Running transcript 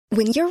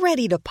When you're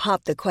ready to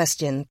pop the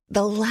question,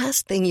 the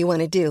last thing you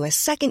want to do is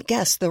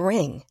second-guess the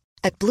ring.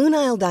 At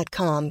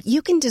BlueNile.com,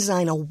 you can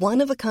design a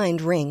one-of-a-kind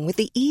ring with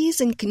the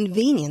ease and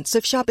convenience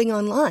of shopping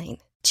online.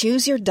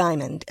 Choose your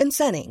diamond and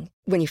setting.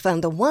 When you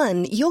find the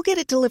one, you'll get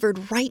it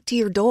delivered right to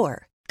your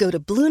door. Go to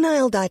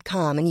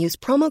BlueNile.com and use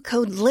promo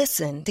code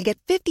LISTEN to get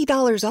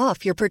 $50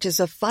 off your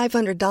purchase of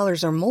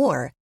 $500 or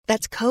more.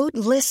 That's code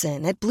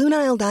LISTEN at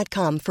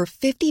BlueNile.com for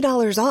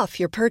 $50 off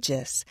your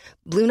purchase.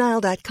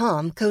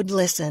 BlueNile.com, code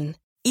LISTEN.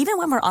 Even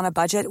when we're on a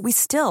budget, we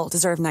still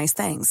deserve nice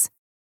things.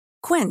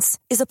 Quince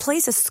is a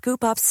place to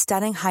scoop up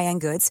stunning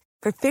high-end goods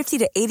for 50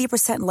 to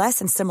 80% less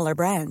than similar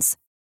brands.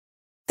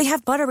 They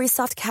have buttery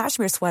soft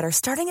cashmere sweaters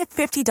starting at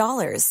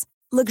 $50,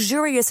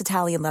 luxurious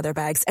Italian leather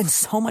bags, and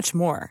so much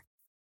more.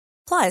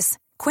 Plus,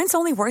 Quince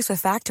only works with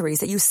factories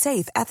that use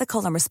safe,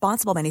 ethical, and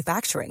responsible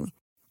manufacturing.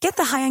 Get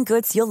the high-end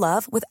goods you'll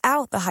love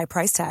without the high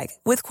price tag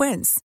with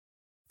Quince.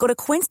 Go to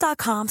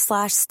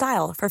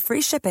quince.com/style for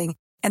free shipping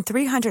and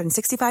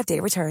 365-day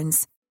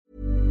returns.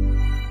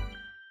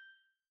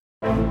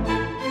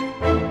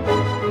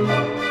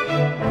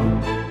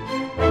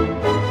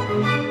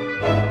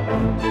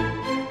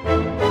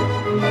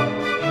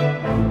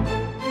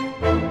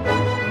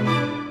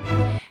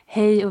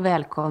 Hej och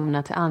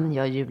välkomna till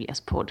Anja och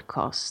Julias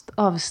podcast,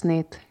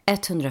 avsnitt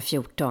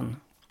 114.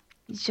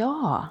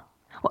 Ja,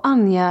 och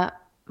Anja,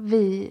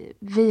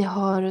 vi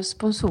har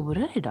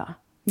sponsorer idag.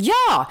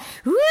 Ja!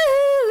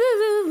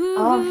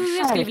 Ja,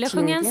 jag skulle vilja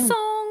sjunga en sång.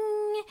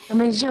 Ja,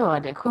 men gör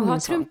det. Sjung och ha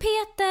en sång.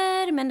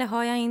 trumpeter, men det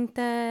har jag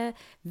inte.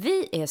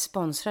 Vi är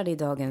sponsrade i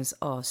dagens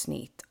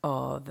avsnitt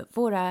av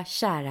våra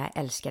kära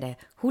älskade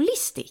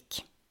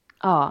Holistic.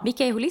 Ja.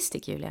 Vilka är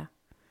Holistic, Julia?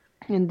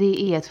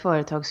 Det är ett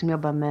företag som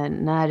jobbar med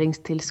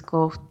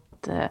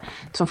näringstillskott.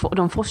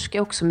 De forskar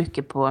också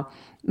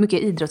mycket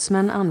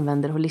idrottsmän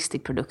använder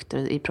holistikprodukter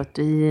i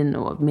protein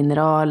och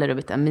mineraler och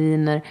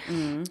vitaminer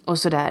och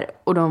sådär.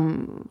 Och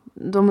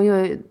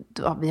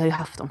vi har ju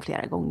haft dem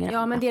flera gånger.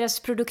 Ja, men deras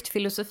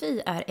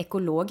produktfilosofi är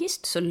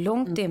ekologiskt så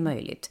långt det är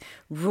möjligt.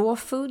 Raw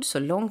food så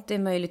långt det är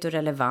möjligt och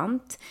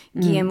relevant.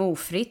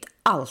 GMO-fritt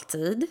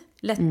alltid.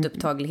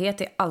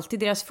 Lättupptaglighet är alltid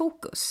deras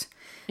fokus.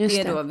 Det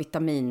är då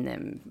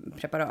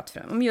vitaminpreparat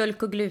för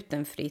mjölk och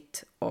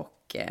glutenfritt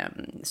och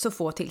så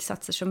få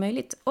tillsatser som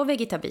möjligt och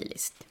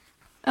vegetabiliskt.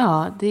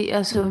 Ja,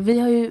 vi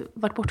har ju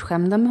varit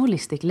bortskämda med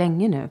Holistic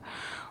länge nu.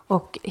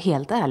 Och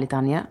helt ärligt,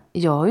 Anja,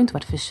 jag har ju inte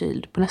varit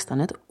förkyld på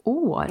nästan ett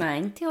år. Nej,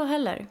 inte jag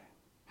heller.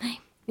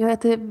 Nej. Jag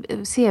äter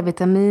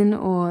C-vitamin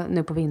och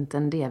nu på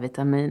vintern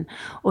D-vitamin.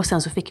 Och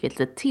sen så fick vi ett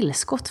litet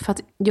tillskott för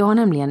att jag har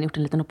nämligen gjort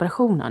en liten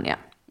operation, Anja.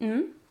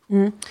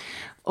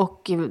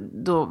 Och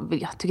då,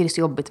 jag tycker det är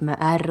så jobbigt med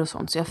ärr och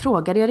sånt. Så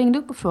jag ringde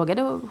upp och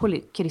frågade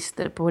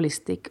Christer på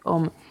Holistic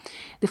om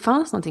det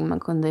fanns någonting man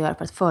kunde göra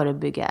för att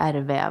förebygga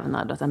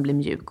ärrvävnad och att den blir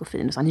mjuk och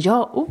fin. Och så.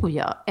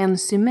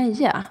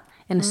 Enzymeia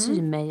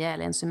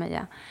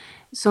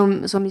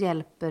som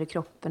hjälper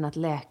kroppen att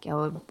läka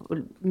och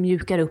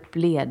mjukar upp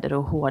leder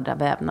och hårda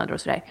vävnader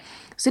och sådär.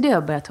 Så det har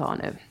jag börjat ta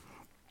nu.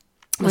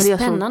 Vad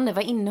spännande.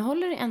 Vad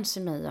innehåller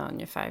enzymeia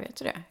ungefär, vet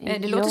du det?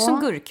 Det låter som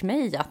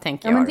gurkmeja,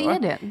 tänker jag. Ja, men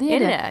det är det. Är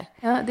det?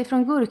 Ja, det är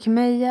från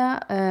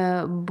gurkmeja,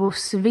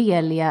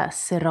 Boswellia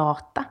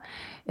serrata,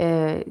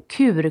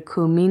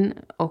 kurkumin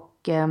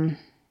och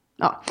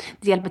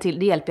det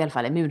hjälper i alla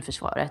fall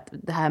immunförsvaret.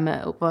 Det här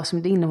med vad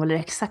som det innehåller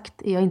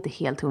exakt är jag inte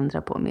helt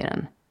 100 på mer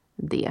än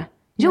det.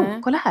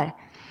 Jo, kolla här.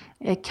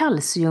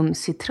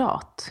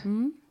 Kalciumcitrat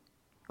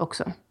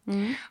också.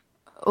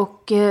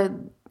 Och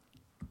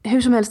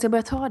hur som helst, jag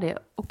börjar ta det.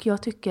 Och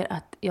jag tycker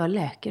att jag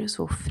läker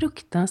så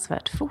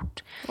fruktansvärt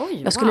fort.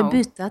 Jag skulle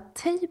byta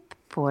tejp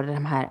på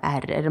de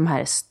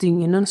här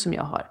stygnen som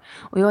jag har.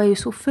 Och jag är ju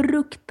så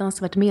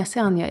fruktansvärt mesig,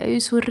 Anja. Jag är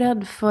ju så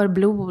rädd för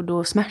blod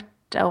och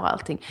smärta och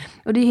allting.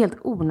 Och det är helt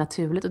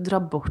onaturligt att dra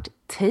bort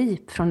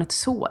tejp från ett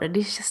sår.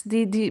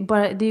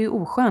 Det är ju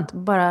oskönt.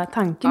 Bara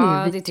tanken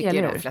är ju det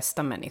tycker de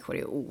flesta människor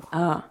är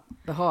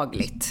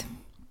obehagligt.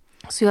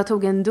 Så jag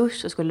tog en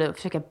dusch och skulle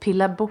försöka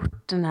pilla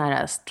bort den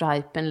här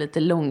stripen lite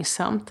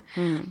långsamt.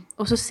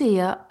 Och så ser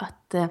jag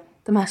att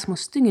de här små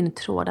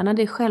stygntrådarna,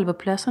 det är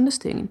självupplösande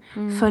stygn,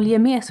 följer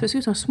med. Så det ser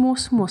ut som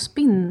små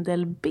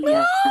spindelben.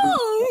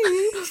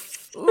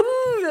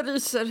 Jag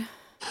ryser.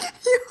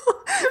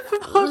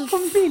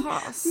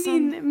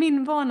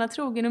 Min vana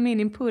trogen och min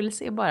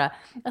impuls är bara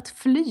att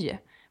fly.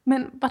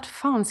 Men vart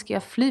fan ska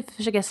jag fly?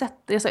 Jag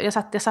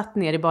satt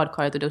ner i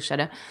badkaret och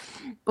duschade.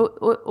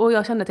 Och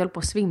jag kände att jag höll på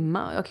att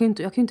svimma. Jag kan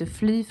ju inte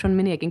fly från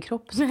min egen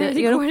kropp. Nej,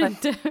 det går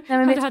inte.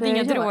 Du hade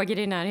inga droger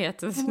i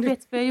närheten. Jag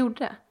vet vad jag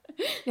gjorde.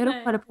 Jag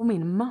ropade på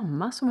min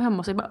mamma som var hemma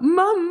och sa bara,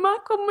 mamma,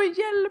 kom och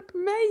hjälp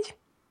mig.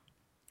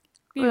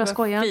 Och jag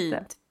skojar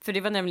inte. För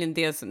det var nämligen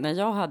det när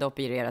jag hade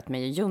opererat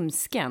mig i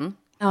ljumsken.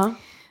 Ja.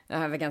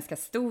 Det var ganska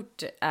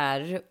stort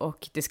ärr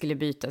och det skulle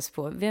bytas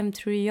på. Vem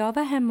tror jag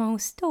var hemma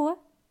hos då?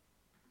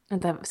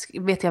 Vänta,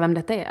 vet jag vem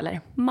detta är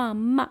eller?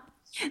 Mamma.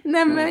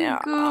 Nej men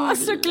Ja,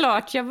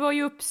 såklart. Jag var ju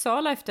i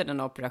Uppsala efter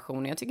den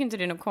operationen. Jag tycker inte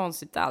det är något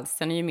konstigt alls.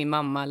 Sen är ju min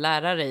mamma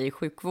lärare i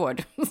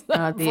sjukvård.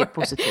 Ja, det är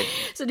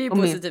positivt. Så det är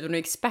positivt, och är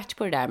expert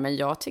på det där. Men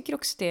jag tycker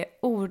också det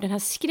är den här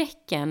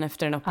skräcken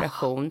efter en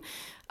operation.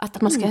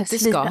 Att man inte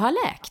ska ha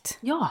läkt.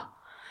 Ja.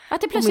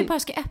 Att det plötsligt bara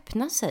ska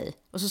öppna sig.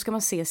 Och så ska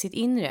man se sitt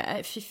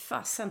inre. Fy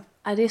fasen.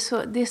 Ja, det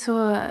är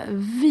så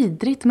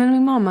vidrigt. Men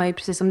min mamma är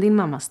precis som din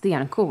mamma,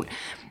 stencool.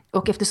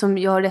 Och eftersom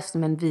jag har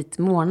dessutom en vit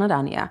månad,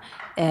 Anja.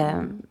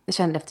 Jag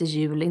kände efter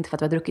jul, inte för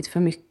att jag har druckit för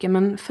mycket,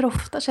 men för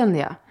ofta kände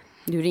jag.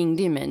 Du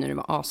ringde ju mig när du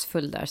var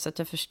asfull där, så att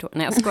jag förstår.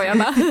 Nej, jag skojar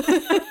bara.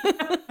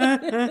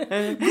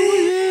 God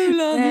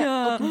jul,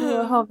 Anja! Och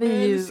då har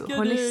vi ju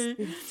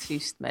Holistic,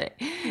 tyst med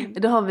dig.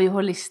 Då har vi ju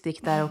Holistic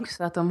där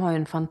också, att de har ju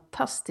en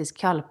fantastisk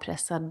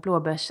kallpressad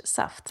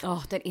blåbärssaft.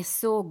 Ja, den är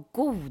så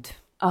god.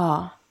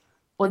 Ja.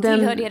 Och den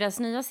tillhör deras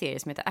nya serie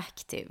som heter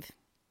Active.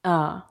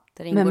 Ja.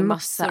 Där ingår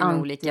massor med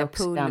olika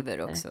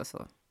pulver också.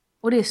 Så.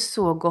 Och det är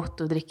så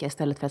gott att dricka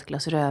istället för ett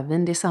glas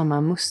rödvin. Det är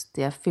samma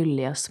mustiga,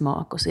 fylliga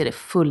smak. Och så är det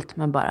fullt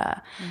med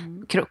bara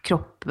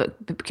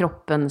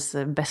kroppens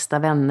bästa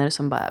vänner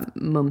som bara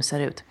mumsar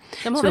ut.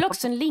 De har väl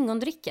också en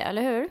lingondricka,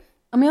 eller hur?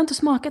 Ja, men jag har inte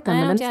smakat den.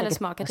 Nej, jag har inte heller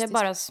smakat. Jag har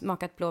bara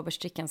smakat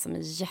blåbärsdrickan som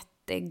är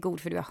jättegod.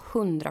 För du har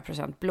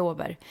 100%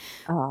 blåbär.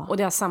 Ja. Och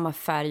det har samma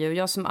färg. Och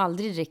jag som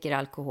aldrig dricker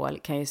alkohol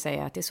kan ju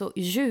säga att det är så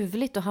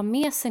ljuvligt att ha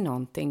med sig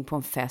någonting på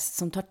en fest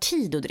som tar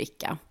tid att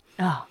dricka.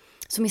 Ja.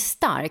 Som är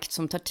starkt,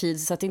 som tar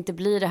tid, så att det inte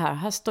blir det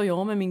här står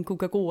jag med min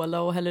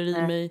Coca-Cola och häller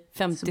i mig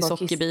 50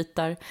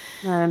 sockerbitar. Nej,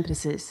 men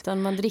precis.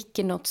 Utan man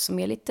dricker något som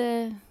är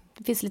det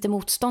finns lite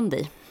motstånd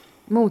i.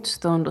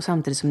 Motstånd, och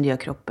samtidigt som det gör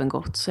kroppen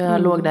gott. Så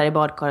jag låg där i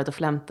badkaret och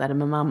flämtade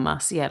med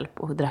mammas hjälp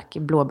och drack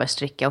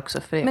blåbärsdricka också.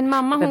 Men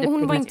mamma,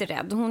 hon var inte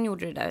rädd. Hon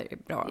gjorde det där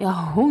bra.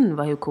 Ja, hon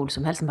var ju cool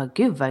som helst. Hon bara,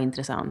 gud vad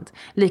intressant.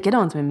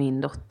 Likadant med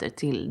min dotter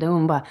Tilde.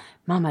 Hon bara,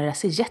 mamma, det där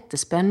ser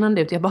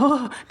jättespännande ut. Jag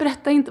bara,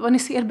 berätta inte vad ni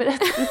ser,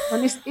 berätta inte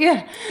vad ni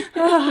ser.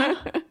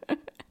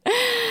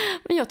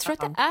 Men jag tror att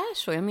det är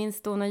så. Jag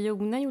minns då när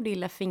Jona gjorde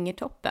illa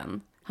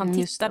fingertoppen. Han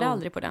tittade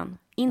aldrig på den.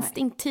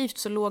 Instinktivt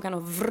så låg han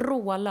och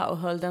vråla och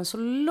höll den så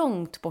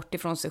långt bort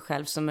ifrån sig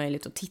själv som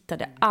möjligt och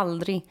tittade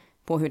aldrig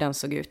på hur den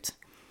såg ut.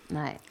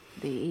 Nej,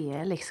 det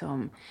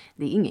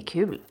är inget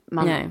kul.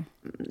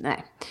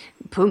 Nej.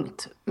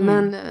 Punkt.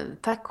 Men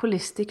tack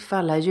Holistic för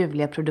alla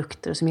ljuvliga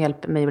produkter som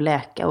hjälper mig att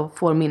läka och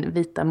får min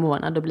vita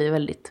månad att bli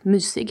väldigt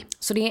mysig.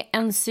 Så det är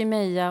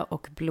enzymeia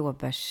och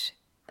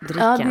blåbärsdrickan.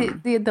 Ja,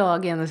 det är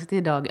dagen. Alltså det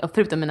är dag. Och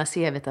förutom mina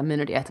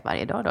C-vitaminer, det äter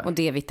varje dag då. Och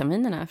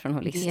D-vitaminerna från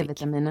Holistic.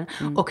 D-vitaminer.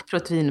 Och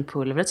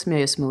proteinpulvret som jag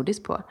gör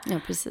smoothies på. Ja,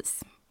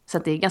 precis. Så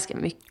att det är ganska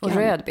mycket. Och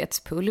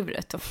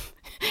rödbetspulvret. Och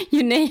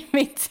you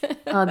name it.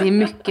 Ja, det är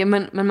mycket.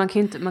 Men man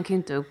kan ju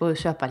inte gå och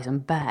köpa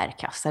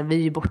bärkassar. Vi är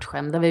ju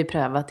bortskämda. Vi har ju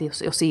prövat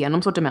oss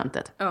igenom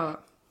sortimentet. Ja.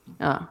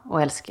 Ja,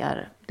 och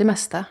älskar det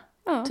mesta.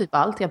 Ja. Typ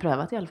allt jag har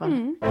prövat i alla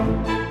fall.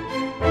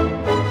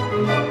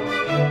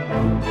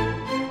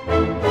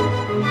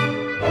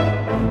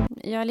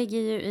 Jag ligger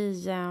ju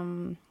i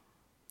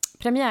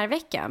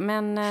premiärvecka,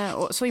 men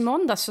så i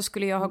måndags så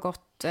skulle jag ha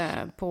gått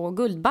på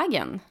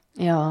Guldbaggen.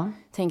 Ja.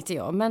 Tänkte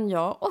jag, men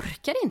jag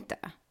orkar inte.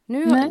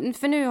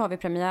 För nu har vi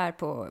premiär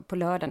på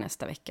lördag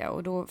nästa vecka,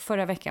 och då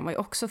förra veckan var ju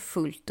också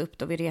fullt upp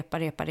då vi repa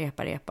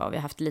och vi har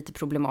haft lite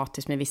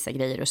problematiskt med vissa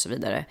grejer och så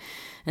vidare.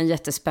 En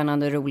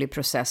jättespännande och rolig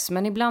process,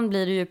 men ibland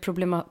blir det ju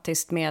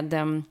problematiskt med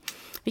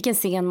vilken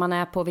scen man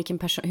är på,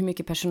 hur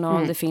mycket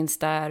personal det finns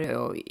där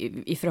och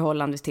i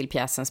förhållande till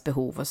pjäsens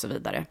behov och så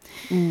vidare.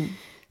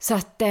 Så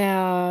att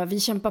vi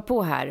kämpar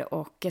på här,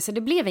 och så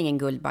det blev ingen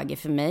Guldbagge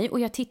för mig, och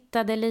jag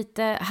tittade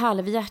lite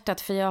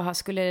halvhjärtat för jag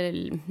skulle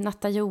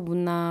natta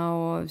Jona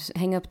och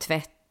hänga upp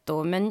tvätt,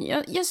 men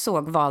jag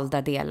såg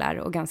valda delar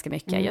och ganska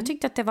mycket. Jag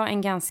tyckte att det var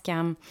en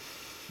ganska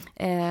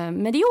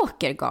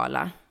medioker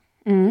gala.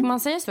 Får man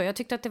säga så? Jag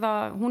tyckte att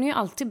hon är ju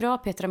alltid bra,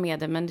 Petra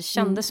Mede, men det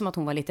kändes som att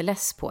hon var lite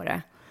less på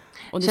det.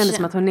 Och det kändes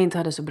som att hon inte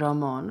hade så bra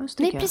manus.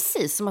 Nej,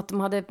 precis. Som att de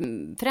hade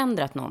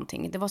förändrat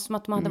någonting. Det var som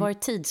att de hade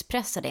varit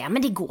tidspressade. Ja,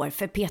 men det går,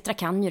 för Petra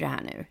kan ju det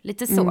här nu.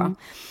 Lite så.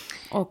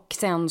 Och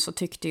sen så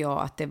tyckte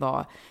jag att det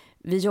var...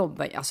 Vi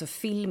jobbar... Alltså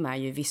film är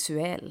ju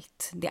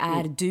visuellt. Det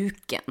är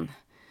duken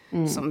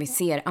som vi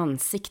ser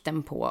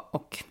ansikten på.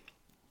 Och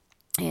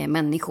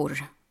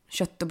människor.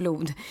 Kött och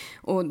blod.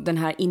 Och den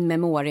här in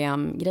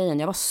memoriam-grejen.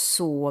 Jag var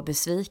så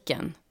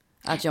besviken.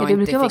 Att jag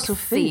inte fick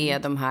se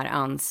de här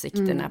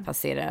ansiktena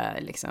passera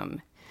liksom.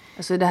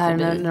 Alltså det här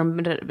när de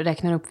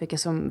räknar upp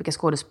vilka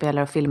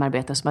skådespelare och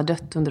filmarbetare som har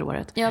dött under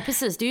året. Ja,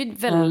 precis. Det är ju ett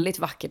väldigt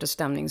vackert och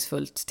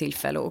stämningsfullt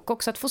tillfälle. Och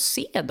också att få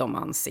se de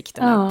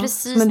ansiktena.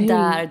 Precis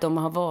där de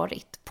har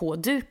varit på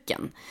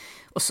duken.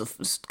 Och så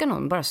ska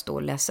någon bara stå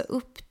och läsa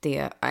upp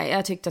det.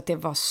 Jag tyckte att det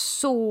var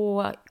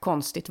så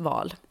konstigt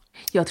val.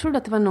 Jag trodde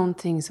att det var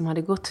någonting som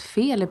hade gått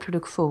fel i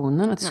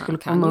produktionen. Att det skulle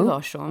kan ju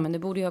vara så, men det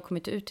borde ju ha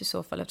kommit ut i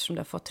så fall, eftersom det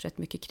har fått rätt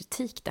mycket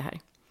kritik det här.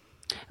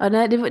 Ja,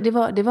 nej,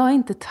 det var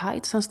inte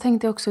tajt. Sen så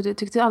tänkte jag också, jag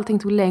tyckte allting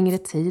tog längre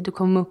tid att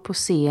komma upp på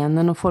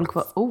scenen och folk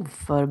var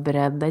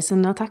oförberedda i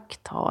sina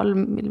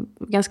tacktal.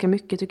 Ganska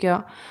mycket tycker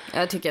jag.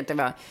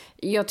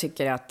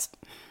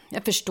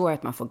 Jag förstår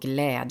att man får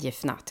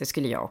glädjefnatt. Det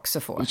skulle jag också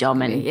få. Ja,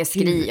 men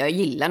jag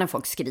gillar när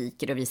folk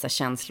skriker och visar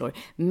känslor.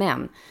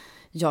 Men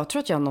jag tror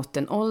att jag har nått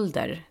en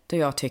ålder då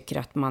jag tycker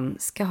att man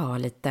ska ha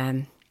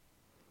lite...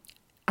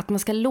 Att man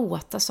ska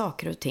låta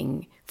saker och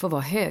ting få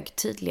vara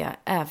högtidliga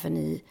även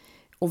i...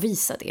 Och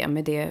visa det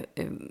med det,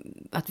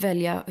 att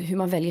välja hur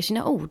man väljer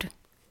sina ord.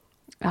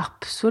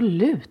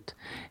 Absolut.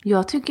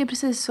 Jag tycker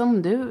precis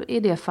som du i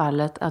det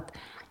fallet att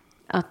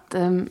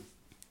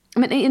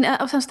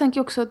och sen så tänker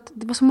jag också att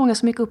det var så många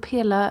som gick upp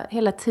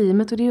hela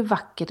teamet och det är ju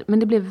vackert. Men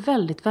det blev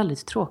väldigt,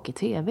 väldigt tråkig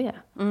tv.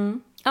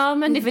 Mm. Ja,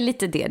 men det är väl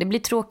lite det. Det blir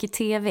tråkig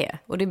tv.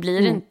 Och det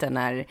blir inte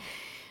när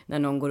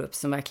någon går upp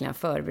som verkligen har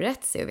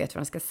förberett sig och vet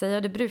vad de ska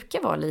säga. Det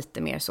brukar vara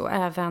lite mer så,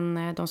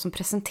 även de som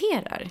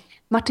presenterar.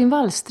 Martin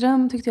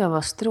Wallström tyckte jag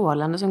var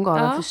strålande, som gav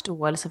en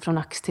förståelse från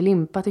ax till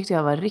limpa, tyckte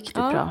jag var riktigt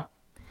bra.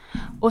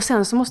 Och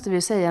sen så måste vi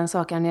ju säga en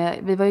sak, Anja,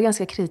 vi var ju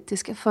ganska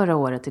kritiska förra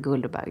året till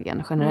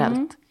Guldbaggen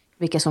generellt.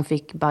 Vilka som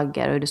fick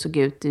baggar och hur det såg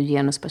ut ur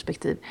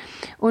genusperspektiv.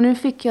 Och nu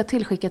fick jag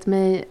tillskickat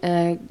mig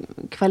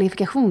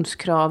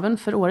kvalifikationskraven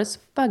för årets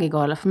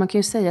baggegala. För man kan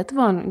ju säga att det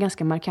var en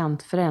ganska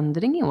markant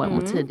förändring i år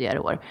mot tidigare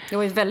år. Det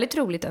var ju väldigt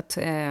roligt att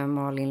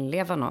Malin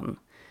Levanon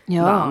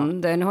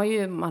vann.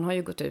 Man har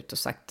ju gått ut och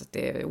sagt att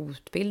det är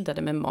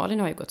outbildade, men Malin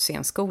har ju gått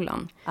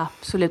scenskolan.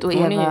 Absolut, och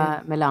Eva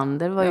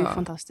Melander var ju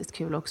fantastiskt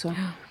kul också.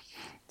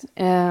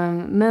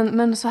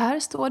 Men så här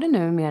står det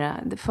numera.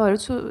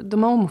 Förut så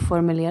de har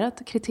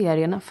omformulerat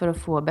kriterierna för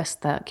att få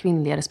bästa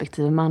kvinnliga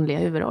respektive manliga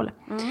huvudroll.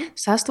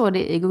 Så här står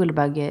det i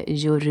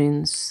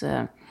Guldbaggejuryns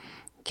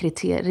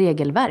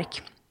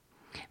regelverk.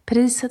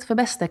 Priset för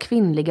bästa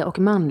kvinnliga och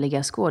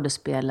manliga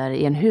skådespelare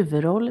i en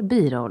huvudroll,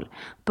 biroll,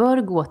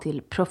 bör gå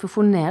till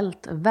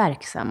professionellt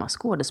verksamma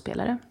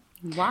skådespelare.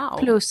 Wow.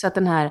 Plus att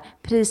den här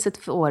priset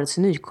för årets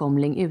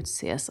nykomling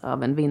utses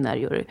av en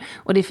vinnarjury.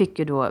 Och det fick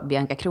ju då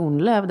Bianca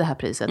Kronlöf, det här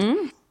priset.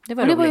 Det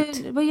var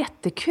roligt. Det var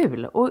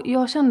jättekul. Och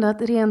jag kände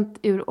att rent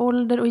ur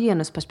ålder och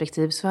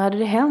genusperspektiv så hade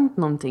det hänt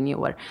någonting i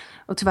år.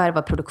 Och tyvärr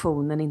var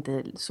produktionen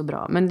inte så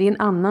bra. Men det är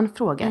en annan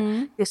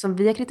fråga. Det som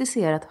vi har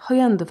kritiserat har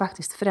ju ändå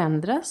faktiskt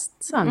förändrats,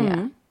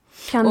 Sanja.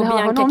 Kan och det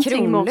ha Bianca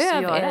Kronlöf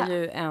är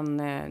ju en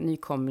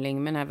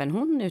nykomling, men även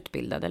hon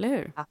utbildad, eller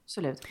hur?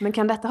 Absolut. Men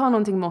kan detta ha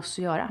någonting med oss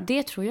att göra?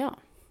 Det tror jag.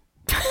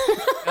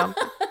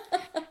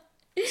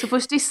 Så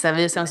först dissar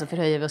vi och sen så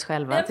förhöjer vi oss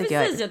själva. Ja,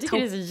 precis. Jag tycker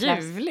det är så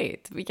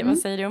ljuvligt. Vad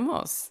säger det om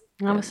oss?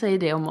 Ja, vad säger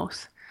det om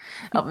oss?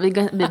 Ja, vi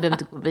behöver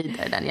inte gå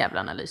vidare i den jävla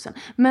analysen.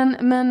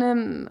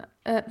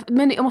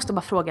 Men jag måste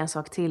bara fråga en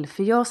sak till.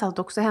 För jag satt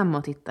också hemma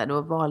och tittade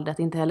och valde att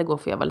inte heller gå,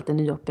 för jag var lite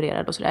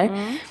nyopererad och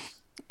sådär.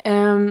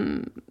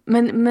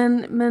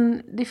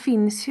 Men det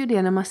finns ju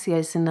det när man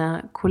ser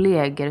sina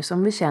kollegor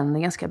som vi känner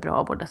ganska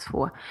bra båda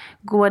två.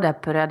 Gå där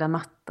på röda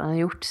mattan och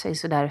gjort sig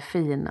så där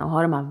fina och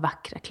ha de här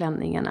vackra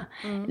klänningarna.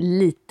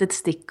 Litet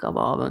stick av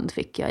avund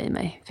fick jag i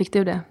mig. Fick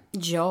du det?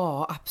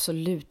 Ja,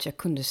 absolut. Jag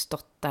kunde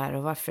stått där.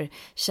 Och varför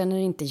känner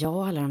inte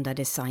jag alla de där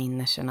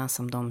designerserna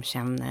som de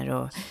känner?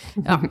 Och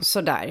ja,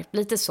 sådär.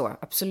 Lite så,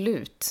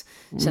 absolut.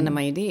 Känner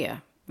man ju det.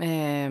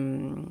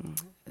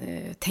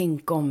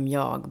 Tänk om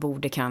jag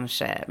borde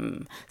kanske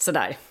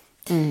sådär.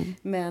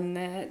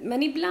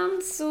 Men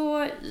ibland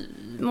så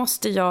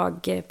måste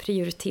jag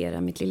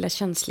prioritera mitt lilla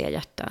känsliga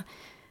hjärta.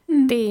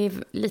 Det är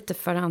lite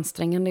för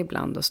ansträngande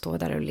ibland att stå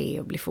där och le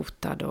och bli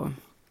fotad och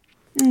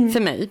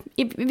för mig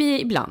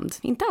ibland,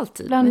 inte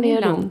alltid, ibland men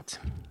är det ont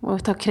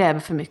och kräver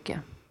för mycket.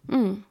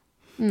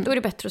 Då är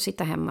det bättre att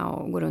sitta hemma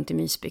och gå runt i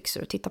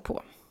mysbyxor och titta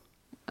på.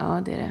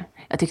 Ja, det är det.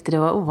 Jag tyckte det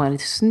var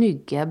ovanligt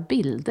snygga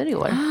bilder i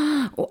år.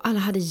 Och alla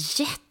hade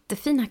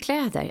jättefina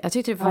kläder. Jag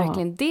tyckte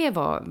det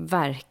var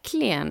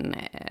verkligen...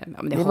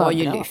 det har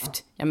ju bra.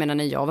 Lyft. Jag menar,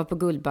 när jag var på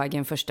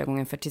Guldbaggen första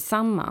gången för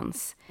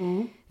Tillsammans.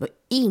 Det var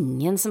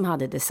ingen som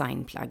hade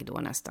designplagg då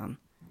nästan.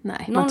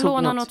 Nej, någon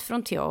lånade något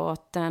från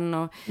teatern.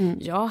 Och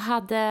jag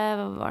hade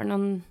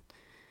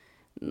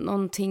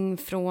någonting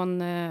från...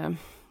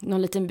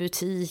 någon liten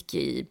butik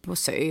på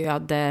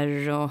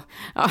Söder och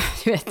ja,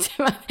 du vet,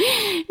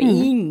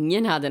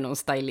 ingen hade någon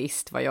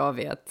stylist vad jag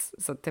vet,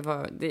 så att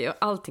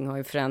allting har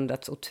ju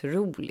förändrats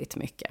otroligt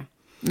mycket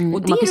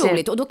och det är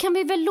roligt och då kan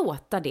vi väl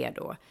låta det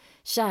då,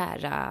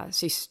 kära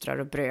systrar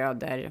och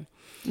bröder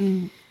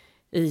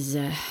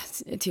i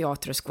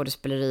teater och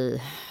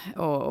skådespeleri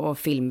och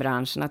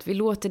filmbranschen, att vi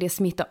låter det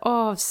smitta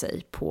av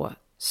sig på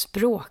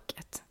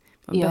språket.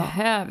 Man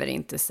behöver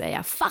inte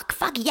säga fuck,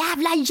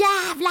 jävla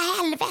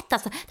helvete.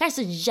 Alltså, det här är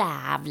så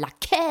jävla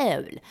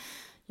kul.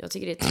 Jag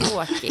tycker det är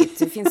tråkigt.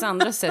 Det finns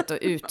andra sätt att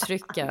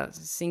uttrycka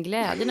sin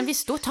glädje. När vi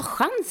står, ta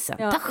chansen.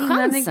 Ta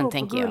chansen,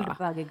 tänker jag. Innan ni går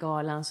på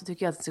Guldbaggegalan så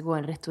tycker jag att det ska gå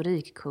en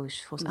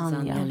retorikkurs hos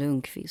Anja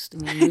Lundqvist.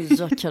 Min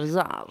nya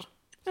karriär.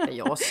 Ska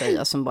jag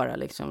säga som bara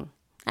liksom...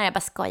 Nej, jag bara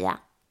skojar.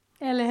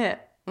 Eller hur?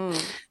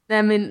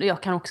 Nej, men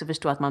jag kan också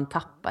förstå att man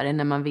tappar det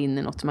när man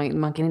vinner något.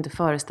 Man kan inte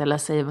föreställa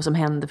sig vad som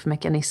händer för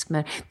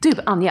mekanismer. Du,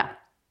 Anja,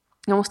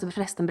 Jag måste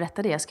förresten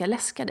berätta det. Jag ska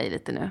läska dig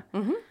lite nu.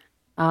 Mm-hmm.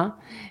 Ja.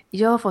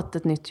 Jag har fått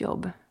ett nytt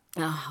jobb.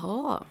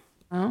 Jaha.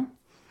 Ja.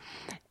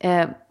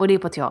 Och det är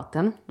på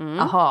teatern.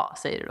 Jaha,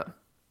 säger du då.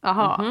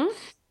 Jaha.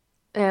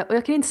 Mm-hmm. Och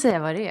jag kan inte säga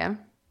vad det är.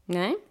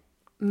 Nej.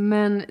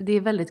 Men det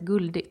är väldigt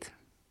guldigt.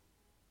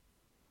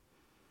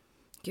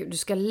 Gud, du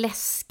ska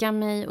läska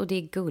mig och det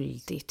är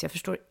guldigt. Jag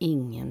förstår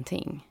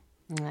ingenting.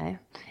 Nej,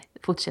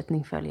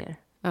 fortsättning följer.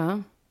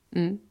 Ja.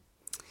 Mm.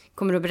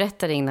 Kommer du att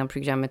berätta det innan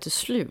programmet är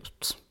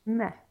slut?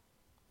 Nej.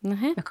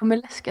 Nej. Jag kommer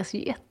läskas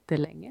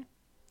jättelänge.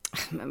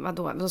 Men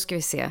vadå? Då ska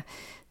vi se.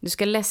 Du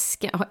ska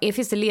läska...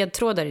 Finns det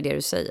ledtrådar i det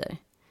du säger?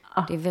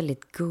 Ja. Det är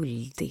väldigt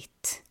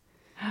guldigt.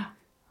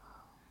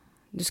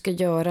 Du ska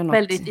göra något...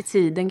 Väldigt i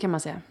tiden kan man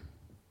säga.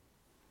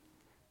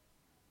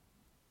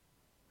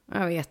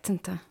 Jag vet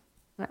inte.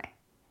 Nej.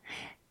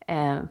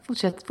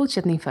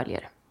 Fortsättning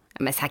följer.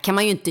 Men så här kan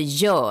man ju inte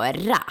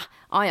göra.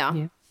 Ja.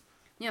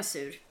 Jag är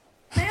sur.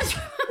 Nej,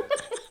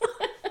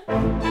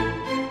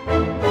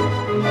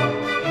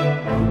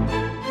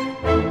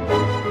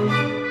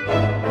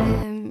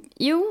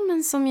 jo,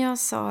 men som jag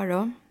sa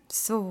då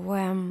så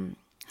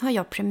har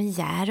jag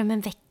premiär om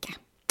en vecka.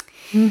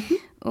 Mm-hmm.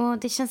 Och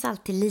det känns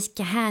alltid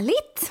lika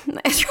härligt.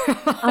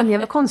 Anja,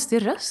 vad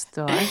konstig röst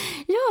då.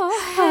 Ja,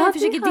 jag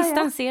försöker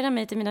distansera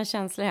mig till mina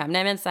känslor här.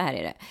 Nej, men så här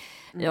är det.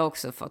 Jag har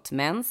också fått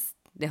mens.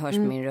 Det hörs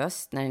på min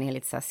röst när den är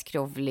lite så här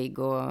skrovlig.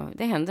 Och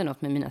det händer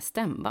något med mina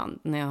stämband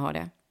när jag har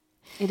det.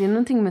 Är det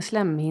någonting med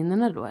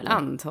slemhinnorna då? Eller?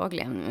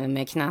 Antagligen.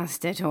 Med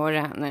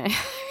knastertorra. Nej.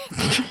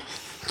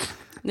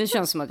 Det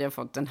känns som att jag har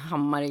fått en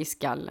hammare i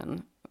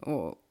skallen.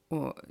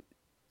 Och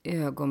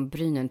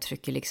ögonbrynen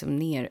trycker liksom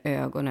ner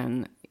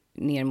ögonen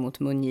ner mot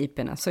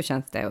mungiporna. Så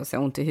känns det. Och så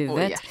ont i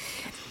huvudet.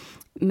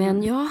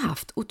 Men jag har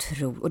haft och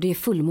det är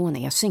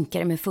fullmånen. Jag synkar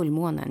det med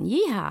fullmånen.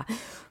 Ja.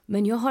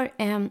 Men jag har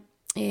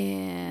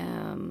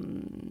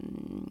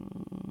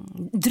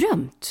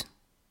drömt.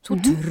 Så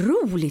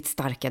otroligt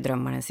starka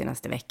drömmar den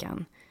senaste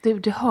veckan.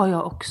 Det har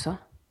jag också.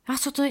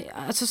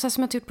 Alltså så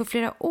som jag typ på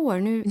flera år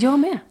nu. Jag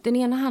med. Den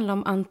ena handlar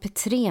om Ann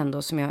Petrén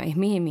då, som jag är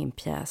med i min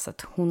pjäs.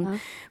 Att hon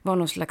var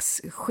någon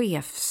slags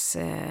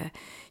chefskirurg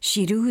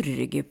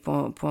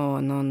på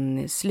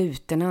någon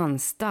sluten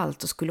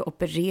anstalt och skulle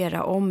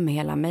operera om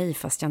hela mig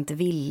fast jag inte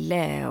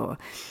ville. Och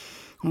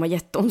hon var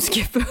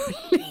jätteomskefull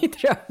i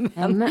drömmen.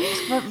 Ja,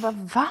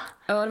 men, va?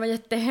 Ja, det var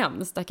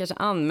jättehemskt, stackars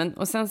Ann.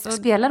 Och sen så...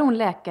 Spelar hon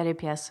läkare i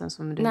pjäsen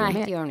som du är med?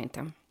 Nej, det gör hon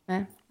inte.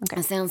 Nej, okay.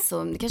 Men sen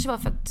så, det kanske var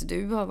för att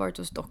du har varit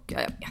hos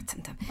docka, jag vet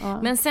inte.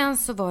 Ja. Men sen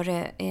så var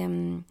det,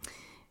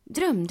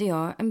 drömde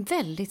jag en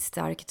väldigt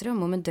stark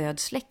dröm om en död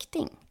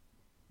släkting.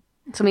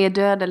 Som är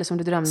död eller som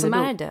du drömde som då?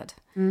 Som är död.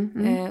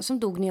 Som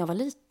dog när jag var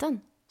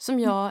liten. Som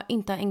jag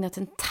inte har ägnat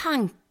en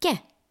tanke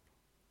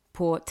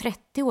på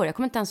 30 år. Jag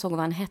kommer inte ens ihåg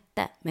vad han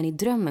hette, men i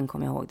drömmen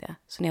kommer jag ihåg det.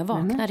 Så när jag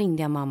vaknade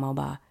ringde jag mamma och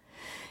bara...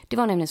 Det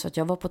var nämligen så att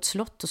jag var på ett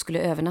slott och skulle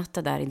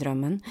övernatta där i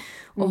drömmen.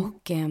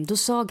 Och då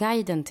sa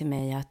guiden till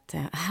mig att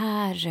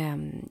här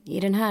i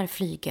den här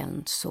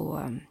flygeln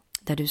så,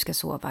 där du ska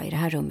sova, i det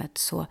här rummet,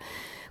 så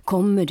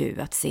kommer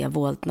du att se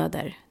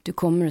vålnader. Du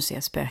kommer att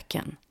se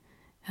spöken.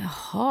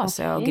 Jaha,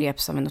 så jag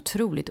greps av en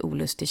otroligt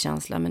olustig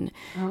känsla. Men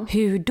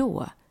hur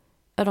då?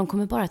 Ja, de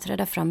kommer bara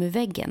träda fram ur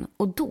väggen.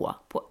 Och då,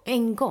 på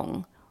en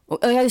gång.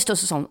 Och just då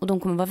så, och de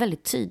kommer vara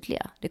väldigt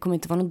tydliga. Det kommer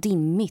inte vara något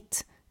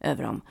dimmigt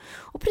över dem.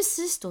 Och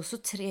precis då så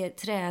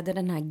träder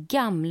den här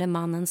gamle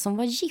mannen som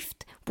var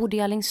gift, bodde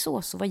i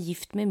Alingsås och var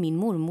gift med min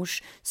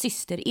mormors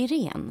syster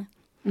Irene.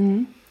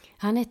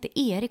 Han hette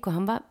Erik och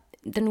han var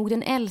nog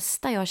den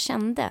äldsta jag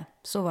kände.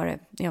 Så var det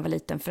när jag var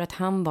liten, för att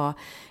han var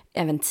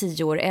även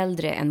 10 år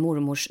äldre än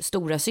mormors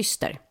stora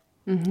syster.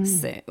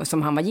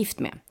 Som han var gift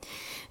med.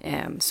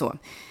 Så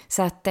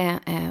att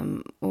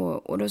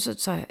och då så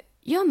sa jag,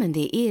 ja men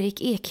det är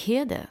Erik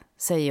Ekhede,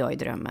 säger jag i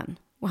drömmen.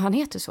 Och han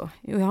heter så.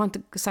 Jag har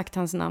inte sagt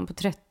hans namn på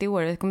 30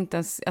 år. Jag kommer inte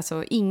ens,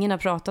 alltså, ingen har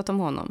pratat om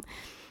honom.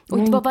 Och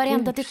det var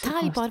varenda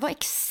detalj bara. Det var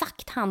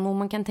exakt han. Och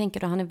man kan tänka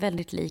att han är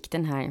väldigt lik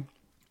den här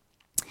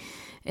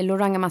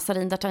Loranga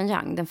Massarin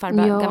D'Artagnan. Den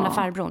gamla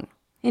farbrorn.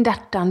 En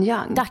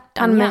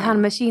D'Artagnan.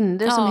 Han med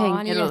kinder som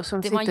hänger och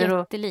som sitter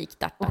och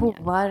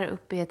hovar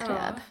uppe i ett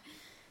träd.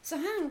 Så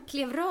han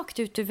klev rakt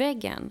ut ur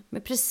väggen.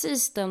 Med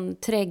precis den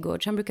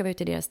trädgård. Han brukar vara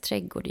ute i deras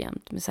trädgård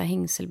jämt. Med så här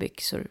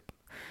hängselbyxor.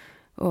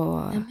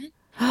 Och...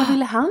 Vad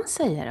ville han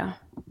säga då?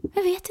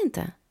 Jag vet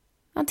inte.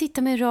 Han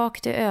tittade mig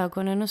rakt i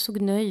ögonen och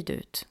såg nöjd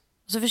ut.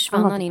 Och så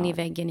försvann han in i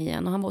väggen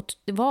igen. Och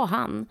det var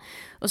han.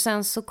 Och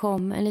sen så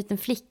kom en liten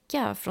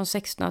flicka från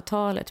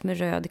 1600-talet med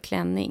röd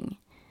klänning.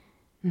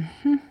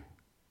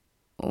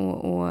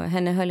 Och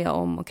henne höll jag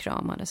om och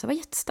kramade. Så det var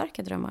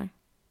jättestarka drömmar.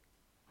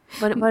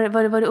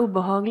 Var det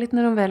obehagligt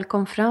när de väl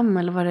kom fram?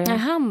 Eller var det...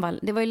 Nej,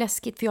 det var ju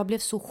läskigt. För jag blev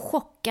så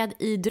chockad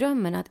i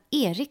drömmen att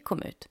Erik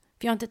kom ut.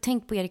 För jag har inte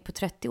tänkt på Erik på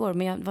 30 år.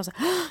 Men jag var så...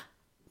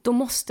 Då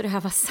måste det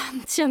här vara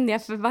sant, kände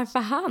jag. För varför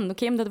han?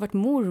 Okej, om det hade varit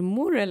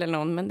mormor eller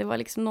någon. Men det var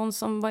liksom någon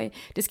som var...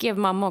 Det skrev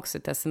mamma också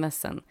till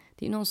sms'en.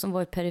 Det är någon som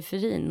var i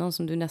periferin. Någon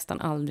som du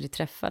nästan aldrig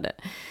träffade.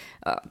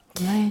 Ja,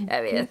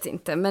 jag vet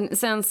inte. Men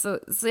sen så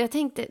jag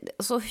tänkte...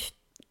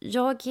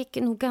 jag gick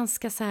nog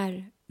ganska så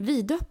här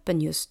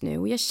vidöppen just nu.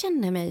 Och jag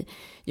känner mig,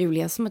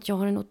 Julia, som att jag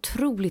har en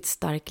otroligt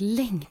stark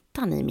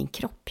längtan i min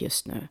kropp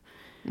just nu.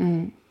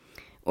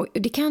 Och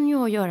det kan ju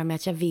ha att göra med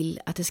att jag vill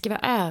att det ska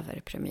vara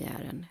över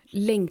premiären.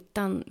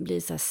 Längtan blir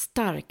så här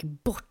stark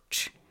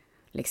bort.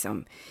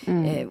 Liksom.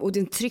 Och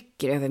den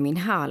trycker över min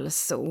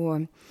hals.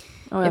 Och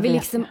jag vill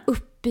liksom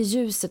upp i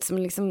ljuset som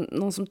liksom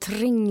någon som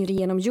tränger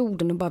igenom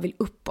jorden och bara vill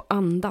upp och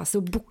andas.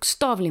 Och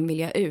bokstavligen vill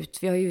jag ut.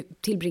 Vi har ju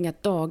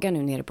tillbringat dagar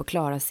nu nere på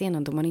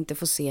Klara-scenen då man inte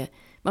får se.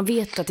 Man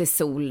vet att det är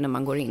sol när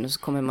man går in och så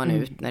kommer man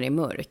ut när det är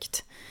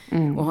mörkt.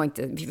 Och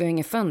vi har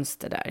inga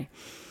fönster där.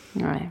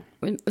 Nej.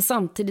 Och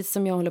samtidigt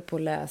som jag håller på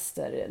och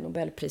läser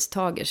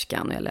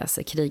Nobelpristagerskan och jag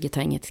läser Kriget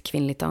har inget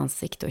kvinnligt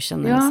ansikte och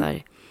känner en så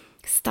här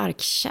stark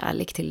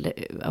kärlek till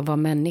att vara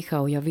människa.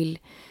 Och jag vill,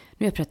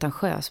 nu är jag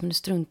pretentiös men det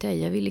struntar jag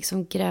i. Jag vill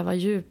liksom gräva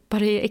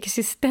djupare i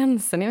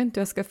existensen. Jag vet inte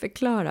hur jag ska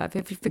förklara.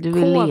 Jag vill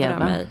förkovra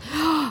mig.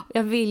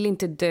 Jag vill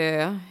inte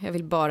dö. Jag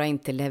vill bara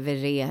inte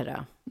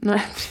leverera.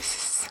 Nej,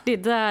 precis. Det är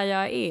där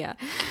jag är.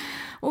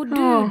 Och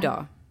du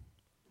då?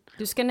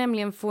 Du ska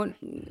nämligen få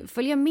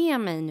följa med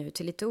mig nu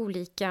till lite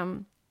olika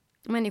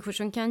människor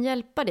som kan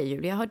hjälpa dig,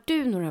 Julia. Har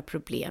du några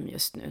problem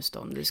just nu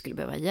som du skulle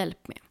behöva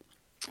hjälp med?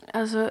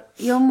 Alltså,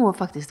 jag mår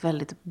faktiskt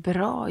väldigt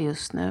bra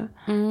just nu.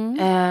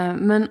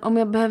 Men om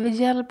jag behöver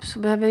hjälp så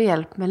behöver jag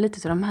hjälp med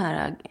lite av de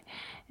här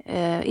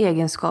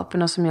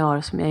egenskaperna som jag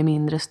har som jag är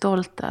mindre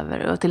stolt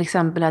över. Och till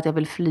exempel att jag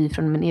vill fly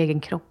från min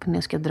egen kropp när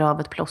jag ska dra av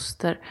ett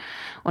plåster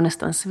och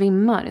nästan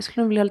svimmar. Jag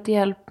skulle vilja ha lite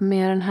hjälp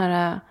med den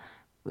här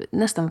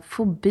nästan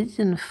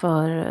fobin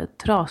för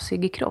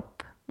trasig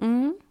kropp.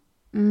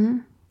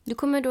 Du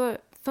kommer då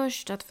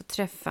först att få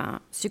träffa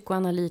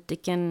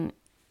psykoanalytikern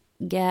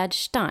Gerd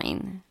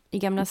Stein i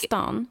Gamla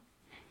stan.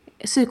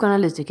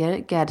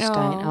 Psykoanalytiker Gerd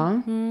Stein,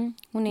 ja.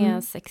 Hon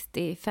är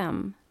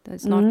 65. Det är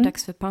snart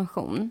dags för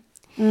pension.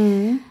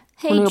 Hon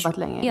har jobbat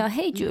länge. Ja,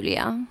 hej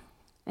Julia.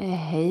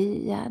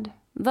 Hej Gerd.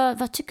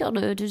 Vad tycker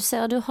du? Du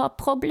säger att du har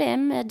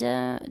problem med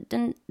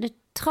den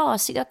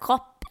trasiga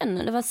kroppen,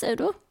 eller vad säger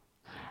du?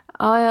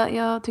 Ja,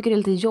 jag tycker det är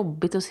lite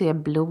jobbigt att se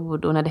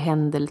blod och när det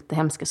händer lite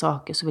hemska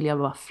saker så vill jag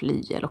bara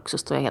fly eller också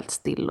står jag helt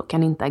still och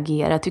kan inte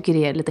agera. Jag tycker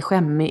det är lite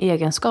skämmig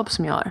egenskap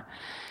som jag har.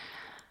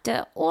 Det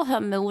är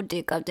oerhört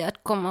modigt av dig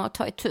att komma och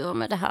ta itu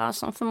med det här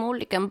som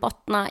förmodligen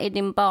bottnar i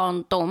din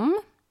barndom.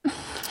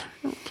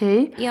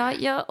 Okej. Ja,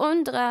 jag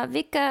undrar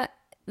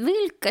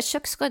vilka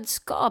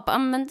köksredskap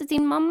använde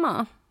din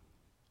mamma?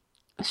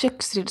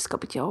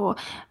 Köksredskapet, ja.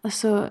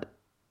 Alltså,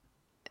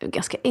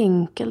 ganska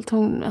enkelt.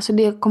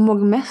 Det jag kommer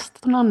ihåg mest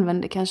att hon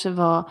använde kanske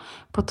var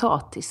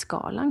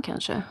potatisskalan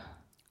kanske.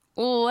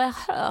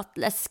 Oerhört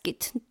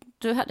läskigt.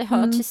 Du hade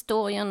hört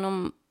historien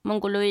om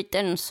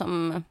mongoloiden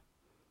som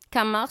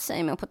kammar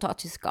sig med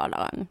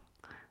potatisskalaren.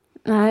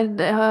 Nej,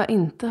 det har jag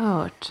inte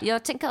hört.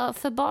 Jag tänker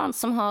för barn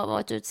som har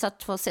varit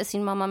utsatt för att se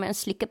sin mamma med en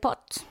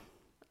slickepott.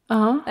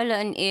 Eller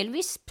en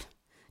elvisp.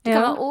 Det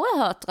kan vara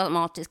oerhört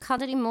dramatiskt.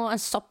 Hade din mor en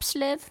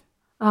soppslev?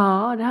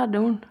 Ja, det hade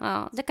hon.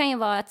 Ja, det kan ju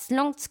vara ett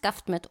långt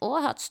skaft med ett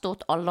oerhört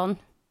stort ollon.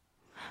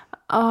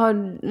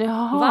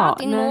 Var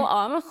din mor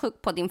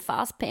avundsjuk på din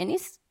fars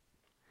penis?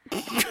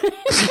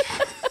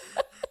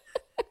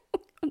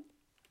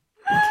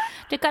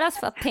 Det kallas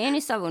för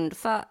penisavund,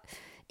 för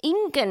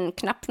ingen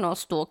knappnål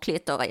stor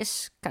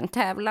klitoris kan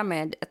tävla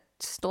med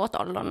ett stort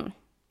ollon.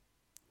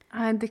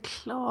 Nej, det är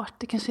klart.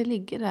 Det kanske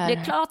ligger där. Det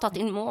är klart att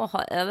din mor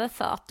har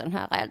överfört den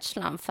här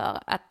rädslan för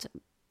att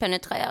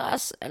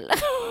penetreras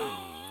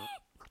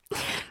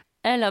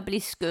eller bli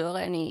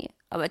skuren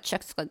av ett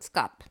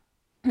köksredskap.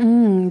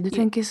 Du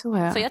tänker så,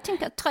 ja. Så jag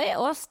tänker 3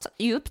 års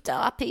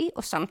djupterapi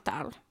och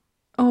samtal.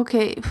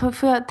 Okej,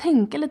 får jag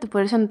tänka lite på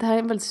det? Jag känner att det här är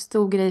en väldigt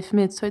stor grej för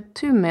mig att ta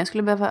itu med. Jag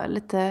skulle behöva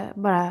lite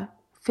bara...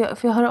 Får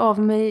jag höra av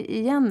mig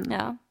igen?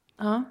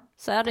 Ja.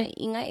 Så är det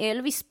inga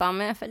elvispar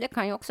med, för det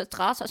kan ju också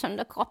trasa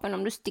sönder kroppen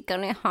om du sticker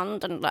ner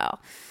handen där.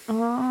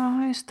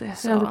 Ja, just det.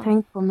 Så jag har inte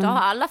tänkt på. Men... Du har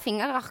alla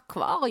fingrar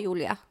kvar,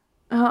 Julia.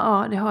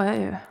 Ja, det har jag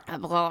ju. Ja,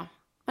 bra.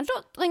 Men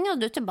då ringer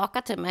du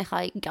tillbaka till mig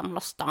här i Gamla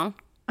stan.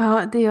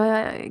 Ja, det gör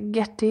jag.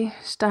 Gertie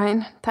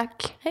Stein,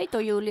 tack. Hej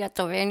då, Julia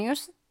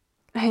Torvenius.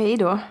 Hej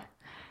då.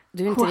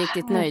 Du är inte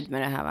riktigt nöjd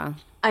med det här, va?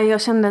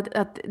 Jag kände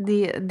att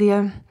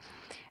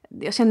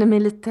jag kände mig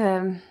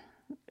lite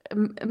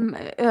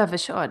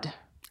överkörd.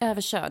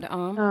 Överkörd,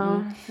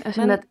 ja. Jag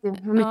kände att det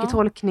var mycket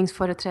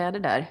tolkningsföreträde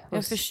där.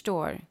 Jag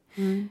förstår.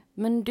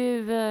 Men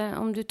du,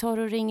 om du tar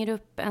och ringer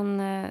upp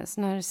en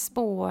sån här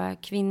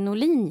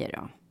spåkvinnolinje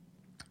då?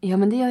 Ja,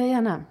 men det gör jag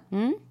gärna.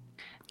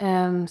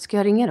 Ska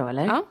jag ringa då,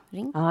 eller? Ja,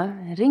 ring. Ja,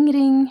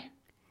 ring.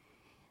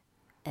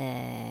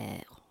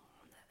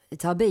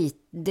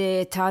 Det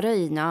är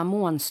Tarina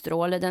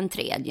Månstråle den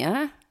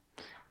 3:e.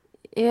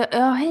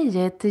 Ja, hej,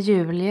 jag heter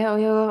Julia och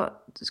jag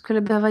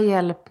skulle behöva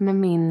hjälp med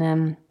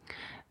min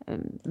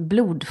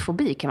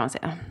blodfobi, kan man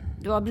säga.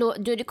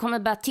 Du kommer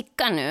bara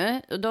ticka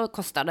nu och då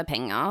kostar det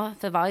pengar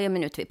för varje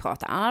minut vi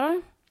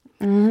pratar.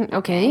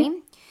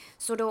 Okej.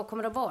 Så då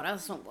kommer det vara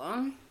så.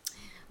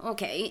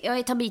 Okej, jag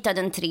är Tabita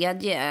den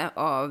 3:e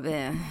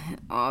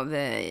av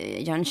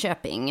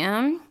Jönköping.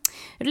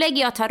 Nu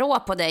lägger jag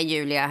tarot på dig,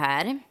 Julia,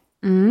 här.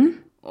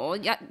 Och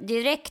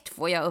direkt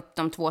får jag upp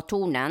de 2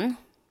 tornen.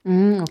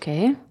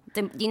 Okej.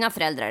 Dina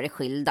föräldrar är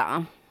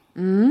skilda.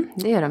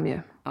 Det är de ju.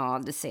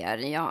 Ja, det ser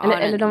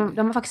jag. Eller de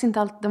var faktiskt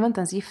de var inte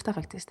ens gifta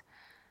faktiskt.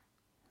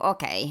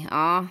 Okej,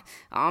 ja,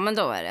 men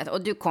då är det.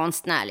 Och du är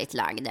konstnärligt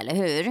lagd, eller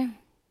hur?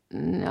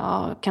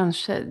 Ja,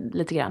 kanske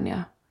lite grann,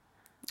 ja.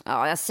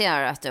 Ja, jag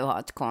ser att du har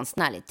ett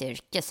konstnärligt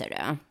yrke, ser du.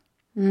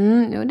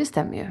 Jo, det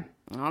stämmer ju.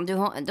 Ja,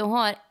 du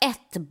har 1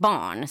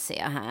 barn, ser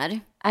jag här.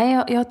 Nej,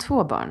 jag har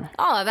 2 barn.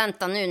 Ja,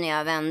 vänta nu, när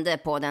jag vände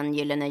på den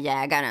gyllene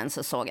jägaren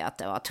så såg jag att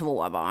det var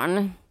 2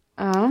 barn.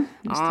 Ja,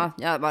 ja,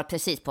 jag var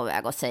precis på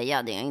väg att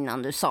säga det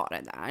innan du sa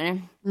det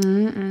där.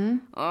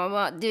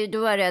 Ja, du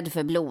var rädd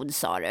för blod,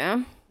 sa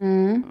du.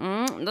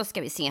 Då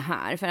ska vi se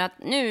här, för att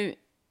nu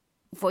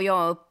får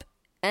jag upp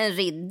en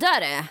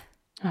riddare.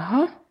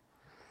 Jaha.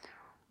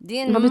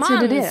 Det är en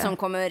man som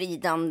kommer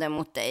ridande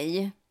mot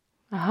dig.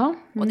 Jaha.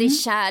 Och det är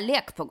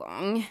kärlek på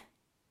gång.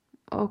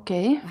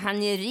 Okej.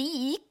 Han är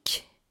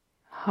rik.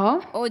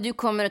 Ja. Och du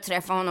kommer att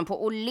träffa honom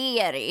på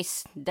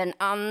O'Learys den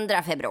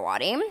 2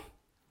 februari.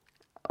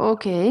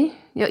 Okej.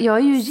 Jag är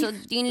ju gift. Så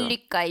din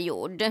lycka är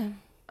gjord.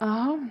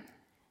 Jaha.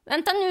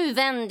 Vänta, nu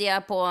vänder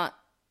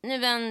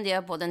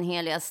jag på den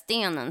heliga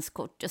stenens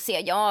kort. Jag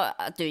ser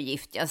att du är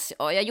gift.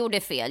 Jag gjorde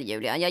fel,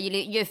 Julia. Jag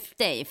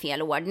gifte dig i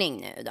fel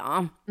ordning nu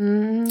då.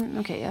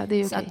 Okej, ja, det är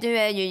okej. Så att du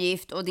är ju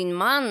gift och din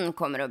man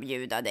kommer att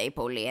bjuda dig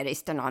på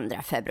O'Learys den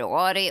 2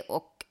 februari.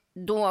 Och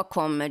då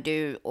kommer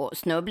du att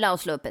snubbla och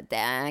slå upp ett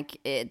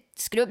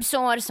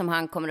skrubbsår som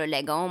han kommer att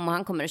lägga om. Och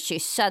han kommer att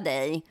kyssa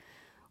dig.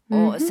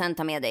 Och sen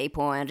ta med dig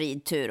på en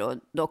ridtur. Och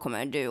då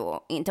kommer du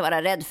att inte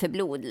vara rädd för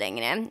blod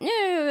längre.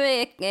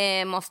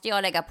 Nu måste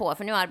jag lägga på,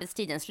 för nu är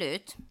arbetstiden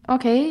slut.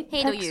 Okej,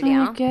 hej då, tack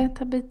Julia. så mycket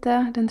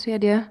Tabita, den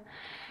 3.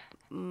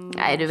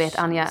 Nej, du vet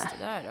Anja.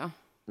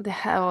 Det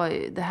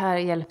här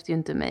hjälpte ju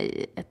inte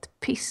mig ett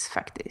piss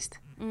faktiskt.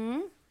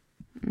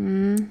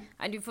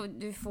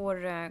 Du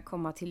får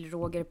komma till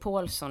Roger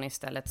Paulsson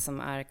istället, som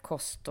är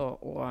kost-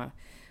 och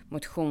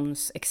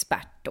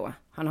motionsexpert då.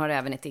 Han har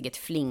även ett eget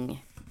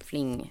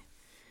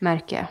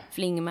flingmärke.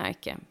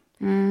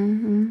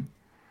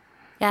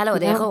 Ja, hallå,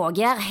 det är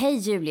Roger. Hej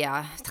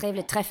Julia,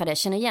 trevligt att träffa dig.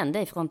 Känner igen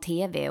dig från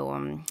tv och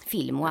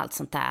film och allt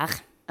sånt där.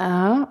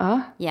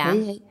 Ja.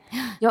 Hej.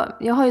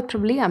 Jag har ju ett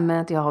problem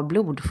med att jag har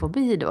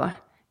blodfobi då.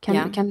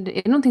 Är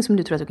det någonting som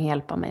du tror att du kan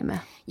hjälpa mig med?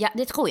 Ja,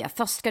 det tror jag.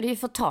 Först ska du ju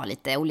få ta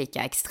lite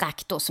olika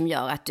extrakt då, som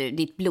gör att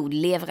ditt blod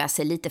levererar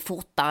sig lite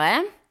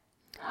fortare.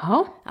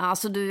 Ja.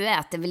 Alltså du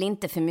äter väl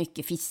inte för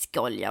mycket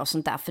fiskolja och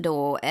sånt där, för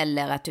då,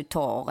 eller att du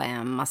tar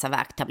en massa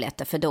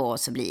värktabletter, för då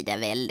så blir det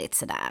väldigt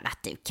sådär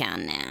att du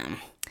kan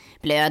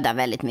blöda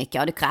väldigt mycket.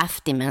 Har du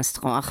kraftig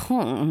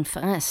menstruation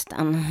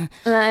förresten?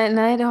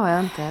 Nej, det har jag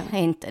inte.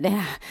 Inte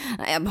det.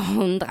 Jag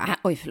bara undrar.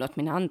 Oj, förlåt,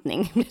 min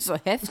andning blir så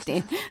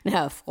häftig när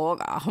jag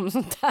frågar om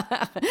sånt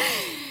där.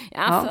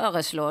 Jag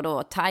föreslår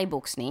då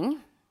thaiboxning.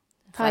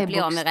 För att bli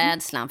av med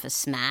rädslan för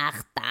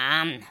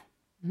smärtan.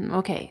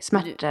 Okej,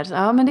 smärtor.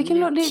 Ja, men det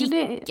kan du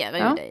kickar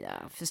ur dig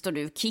där. Förstår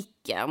du?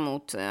 Kickar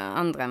mot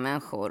andra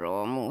människor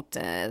och mot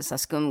så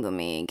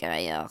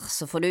skumgummi-grejer.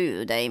 Så får du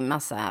ur dig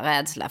massa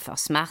rädsla för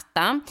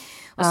smärta.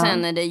 Och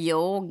sen är det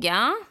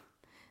yoga.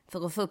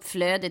 För att få upp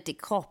flödet i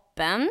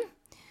kroppen.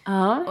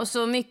 Och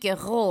så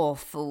mycket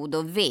råfod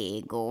och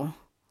vego.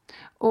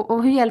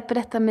 Och hur hjälper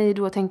detta mig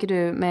då, tänker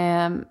du,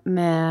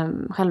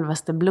 med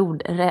självaste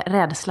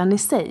blodrädslan i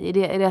sig?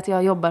 Är det att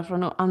jag jobbar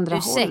från andra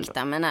håll?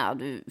 Ursäkta, men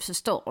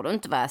förstår du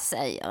inte vad jag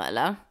säger,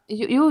 eller?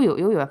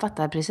 Jo, jag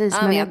fattar precis.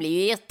 Ja, men jag blir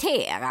ju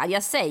irriterad.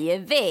 Jag säger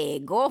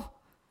vego.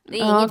 Det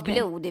är inget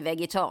blod i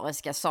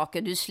vegetariska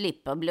saker. Du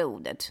slipper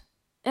blodet.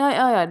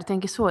 Ja, du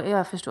tänker så.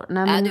 Jag förstår.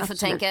 Nej, men du får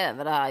tänka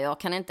över det här. Jag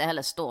kan inte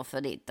heller stå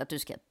för ditt.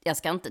 Jag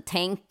ska inte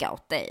tänka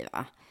åt dig,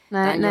 va?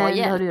 Nej, jag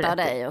hjälper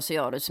dig och så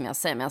gör du som jag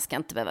säger, men jag ska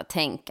inte behöva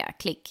tänka.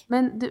 Klick.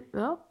 Men du,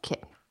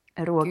 okej.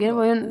 Roger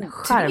var ju en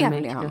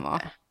charmig han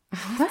var.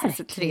 Verkligen.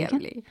 Så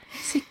trevlig.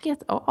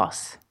 Sicket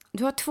as.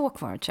 Du har 2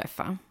 kvar att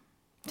träffa.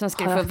 Sen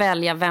ska du få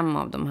välja vem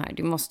av de här.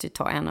 Du måste ju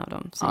ta en av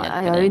dem som hjälper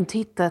dig. Jag har ju inte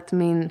hittat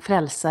min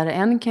frälsare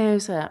än, kan jag ju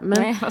säga.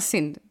 Men... Nej, vad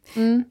synd.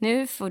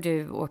 Nu får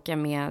du åka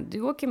med.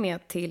 Du åker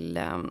med till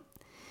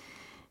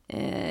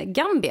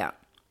Gambia.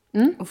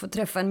 Och får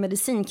träffa en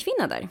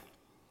medicinkvinna där.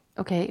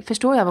 Okej,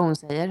 förstår jag vad hon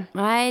säger?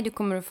 Nej, du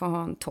kommer att få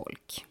ha en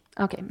tolk.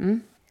 Okej.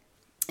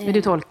 Är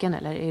du tolken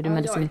eller är du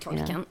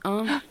medicinkvinnan? Jag är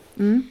tolken,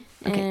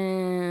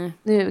 Okej.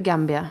 Nu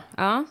Gambia.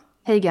 Ja.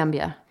 Hej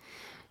Gambia.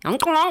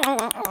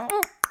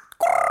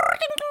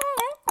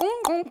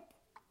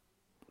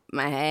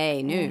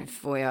 Nej, nu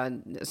får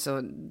jag...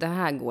 Så det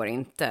här går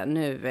inte.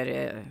 Nu är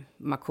det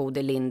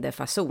Makode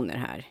Linde-fasoner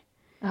här.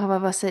 Ja,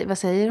 vad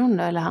säger hon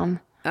då, eller han?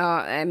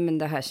 Ja, men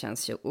det här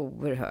känns ju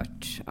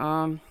oerhört...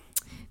 Ja.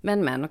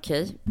 Men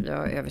okej,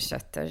 jag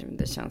översätter.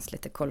 Det känns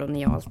lite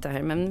kolonialt det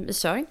här, men vi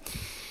kör.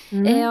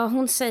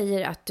 Hon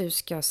säger att du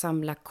ska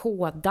samla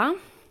kåda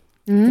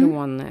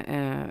från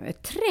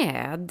ett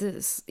träd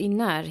i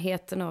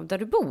närheten av där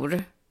du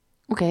bor.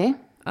 Okej.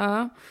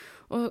 Ja,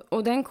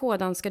 och den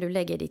kådan ska du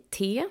lägga i ditt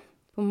te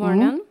på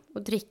morgonen.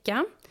 och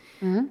dricka.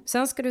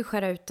 Sen ska du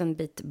skära ut en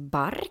bit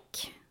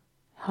bark.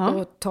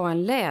 Och ta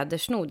en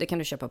lädersnod, det kan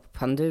du köpa på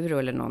Panduro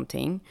eller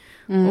någonting.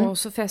 Och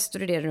så fäster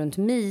du det runt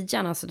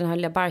midjan, alltså den här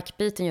lilla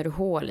barkbiten gör du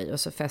hål i och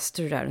så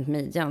fäster du det runt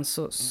midjan,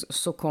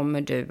 så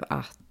kommer du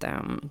att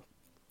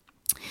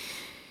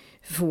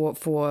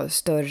få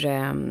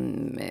större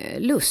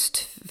lust.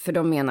 För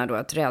de menar då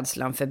att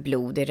rädslan för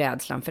blod är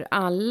rädslan för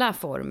alla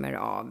former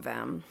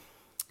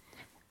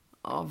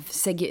av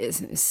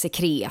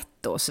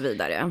sekret och så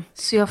vidare.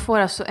 Så jag får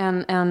alltså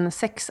en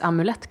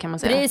sexamulett kan man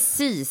säga?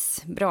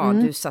 Precis, bra,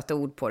 du satte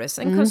ord på det.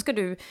 Sen ska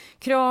du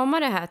krama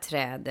det här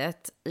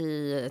trädet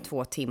i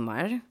 2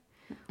 timmar.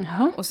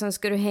 Och sen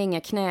ska du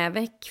hänga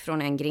knäveck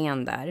från en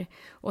gren där.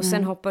 Och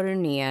sen hoppar du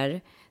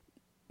ner,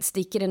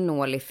 sticker en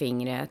nål i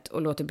fingret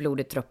och låter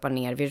blodet droppa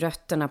ner vid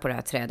rötterna på det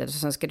här trädet. Och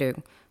sen ska du...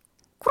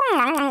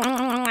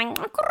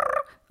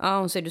 Ja,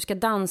 och så du ska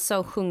dansa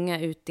och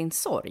sjunga ut din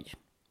sorg.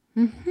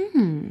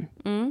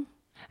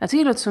 Jag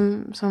tycker det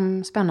låter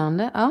som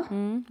spännande. Ja.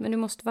 Men du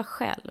måste vara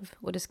själv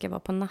och det ska vara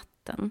på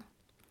natten.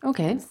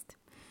 Okej.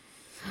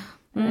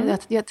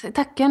 Jag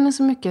tackar henne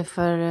så mycket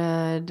för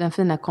den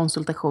fina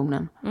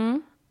konsultationen.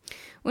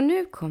 Och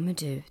nu kommer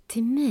du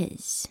till mig,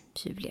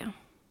 Julia.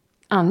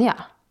 Anja?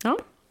 Ja.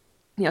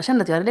 Jag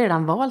kände att jag hade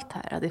redan valt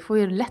här. Det får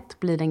ju lätt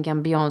bli den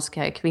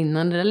gambianska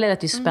kvinnan. Det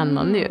lät ju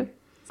spännande ju.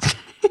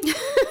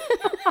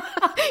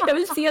 Jag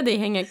vill se dig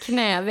hänga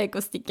knäveck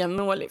och sticka en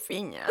nål i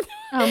fingret.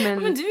 Ja, men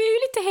du är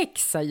ju lite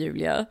häxa,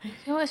 Julia.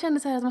 Ja, jag kände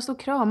så här att man står och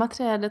kramar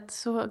trädet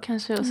så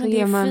kanske... Och så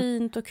det är man...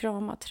 fint att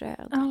krama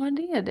träd. Ja,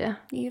 det är det.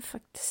 Det är ju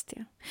faktiskt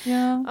det.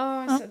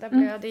 Ja. Så där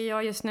blöder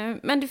jag just nu.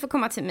 Men du får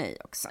komma till mig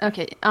också.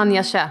 Okej,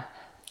 Anja, tja.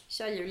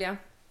 Tja, Julia.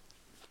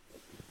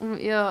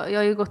 Jag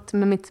har ju gått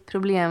med mitt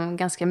problem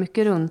ganska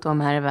mycket runt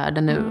om här i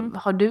världen nu.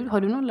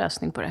 Har du någon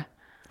lösning på det?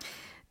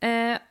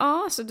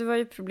 Ja, så du har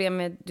ju problem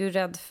med... Du är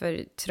rädd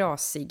för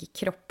trasig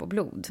kropp och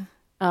blod.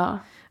 Ja.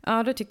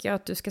 Ja, då tycker jag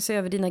att du ska se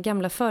över dina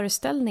gamla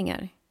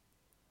föreställningar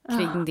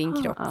kring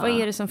din kropp.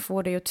 Vad är det som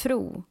får dig att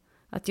tro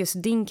att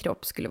just din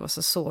kropp skulle vara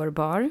så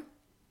sårbar?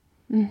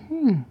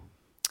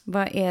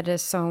 Vad är det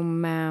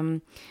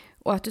som...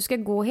 och att du ska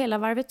gå hela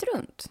varvet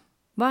runt.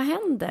 Vad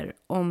händer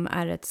om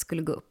ärret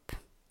skulle gå upp?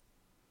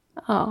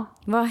 Ja.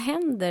 Vad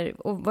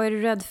händer och vad är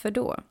du rädd för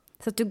då?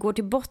 Så att du går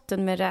till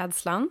botten med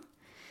rädslan.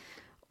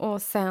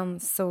 Och sen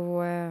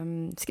så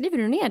skriver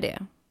du ner det.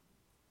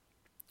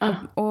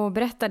 Och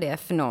berättar det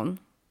för någon.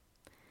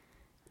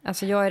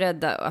 Alltså jag är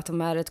rädd att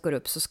om ärret går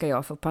upp så ska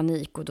jag få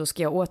panik. Och då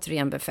ska jag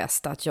återigen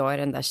befästa att jag är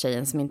den där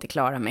tjejen som inte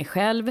klarar mig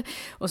själv.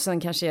 Och sen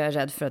kanske jag är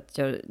rädd för att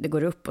det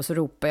går upp och så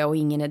ropar jag och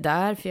ingen är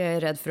där. För jag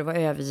är rädd för att vara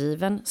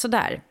övergiven.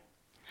 Sådär.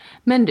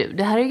 Men du,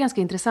 det här är ju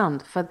ganska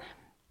intressant.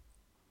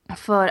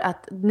 För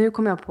att nu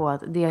kommer jag på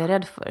att det jag är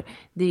rädd för,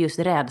 det är just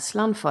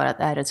rädslan för att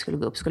ärret skulle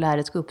gå upp. Skulle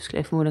ärret gå upp skulle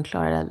jag förmodligen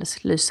klara det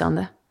alldeles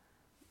lysande.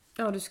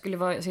 Ja, du skulle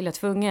vara så illa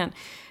tvungen.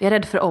 Jag är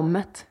rädd för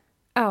ommet.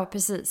 Ja,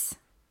 precis.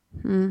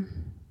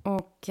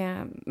 Och,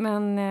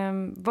 men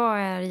vad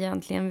är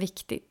egentligen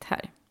viktigt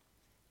här?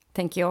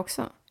 Tänker jag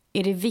också.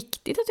 Är det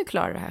viktigt att du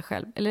klarar det här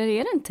själv? Eller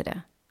är det inte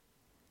det?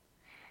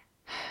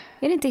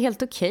 Är det inte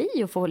helt okej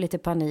att få lite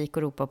panik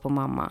och ropa på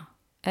mamma?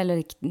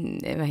 Eller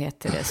vad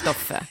heter det?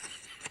 Stoffe?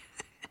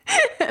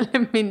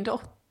 Eller min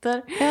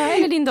dotter. Ja,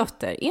 eller din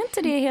dotter. Är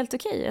inte det helt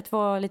okej att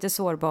vara lite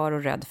sårbar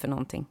och rädd för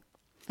någonting?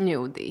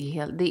 Jo,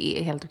 det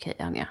är helt okej,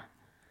 Anja.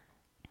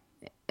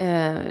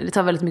 Det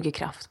tar väldigt mycket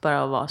kraft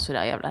bara att vara så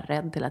där jävla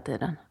rädd hela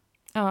tiden.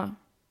 Ja.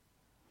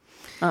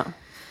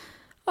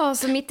 Ja,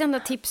 så mitt enda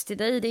tips till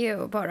dig det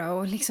är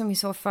bara att liksom i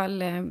så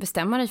fall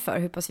bestämma dig för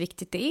hur pass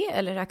viktigt det är.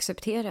 Eller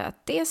acceptera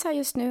att det är så här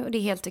just nu och det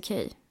är helt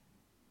okej.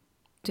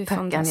 Du är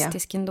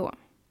fantastisk ändå.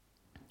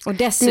 Och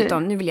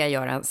dessutom, nu vill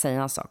jag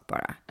säga en sak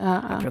bara.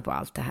 Apropå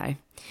allt det här.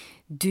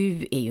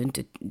 Du är ju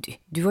inte...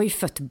 Du har ju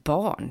fött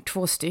barn,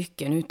 2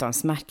 stycken, utan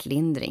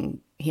smärtlindring.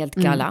 Helt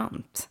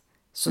galant.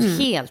 Så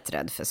helt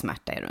rädd för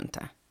smärta är du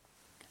inte.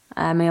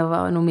 Nej, men jag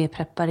var nog mer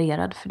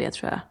preparerad för det,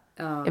 tror jag.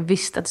 Ja. Jag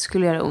visste att det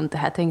skulle göra ont. Det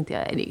här tänkte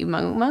jag,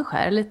 man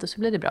skär lite och så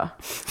blir det bra.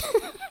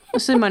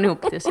 Och så är man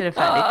ihop det så är det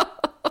färdigt.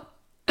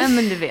 Nej,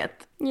 men du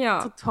vet.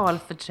 Ja. Total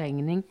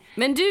förträngning.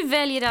 Men du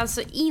väljer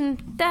alltså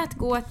inte att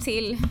gå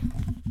till...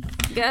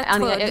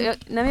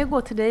 Jag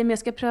går till dig, men jag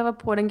ska pröva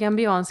på den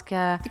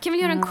gambianska... Du kan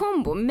väl göra en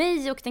kombo,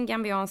 mig och den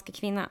gambianska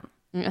kvinnan.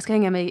 Jag ska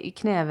hänga mig i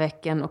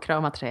knävecken och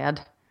krama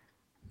träd.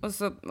 Och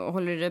så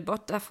håller du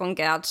borta från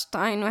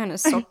Gerdstein och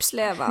hennes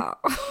soppsläva.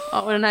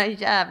 Ja, och den här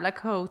jävla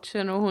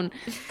coachen och hon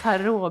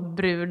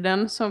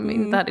tarotbruden som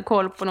inte hade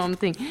koll på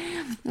någonting.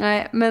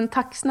 Nej, men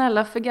tack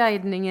snälla för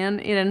guidningen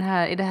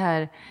i det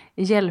här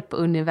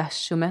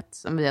hjälpuniversumet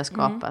som vi har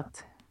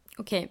skapat.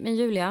 Okej, men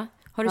Julia,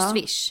 har du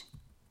Swish?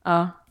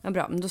 Ja. Ja,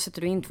 bra, men då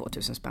sätter du in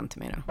 2000 spänn till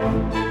mig då.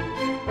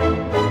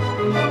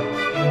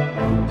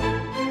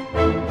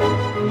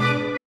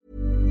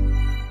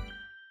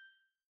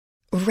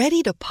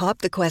 Ready to pop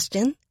the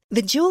question?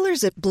 The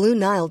jewelers at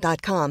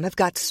BlueNile.com have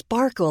got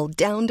sparkle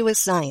down to a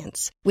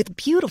science with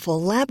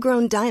beautiful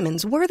lab-grown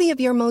diamonds worthy of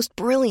your most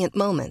brilliant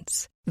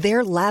moments.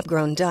 Their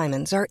lab-grown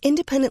diamonds are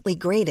independently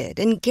graded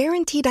and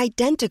guaranteed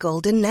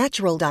identical to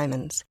natural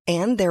diamonds.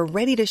 And they're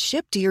ready to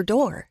ship to your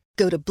door.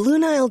 Go to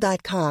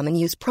BlueNile.com and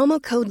use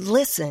promo code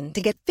LISTEN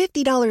to get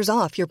 $50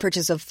 off your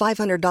purchase of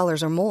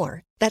 $500 or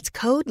more. That's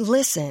code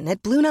LISTEN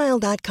at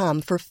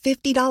BlueNile.com for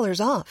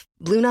 $50 off.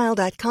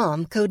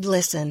 BlueNile.com, code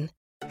LISTEN.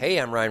 Hey,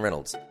 I'm Ryan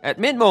Reynolds. At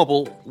Mint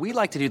Mobile, we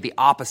like to do the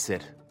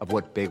opposite of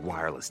what Big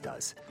Wireless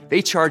does.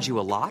 They charge you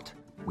a lot,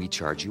 we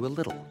charge you a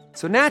little.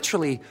 So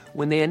naturally,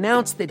 when they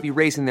announced they'd be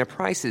raising their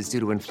prices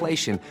due to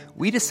inflation,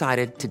 we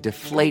decided to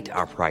deflate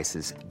our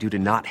prices due to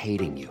not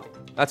hating you.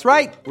 That's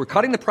right. We're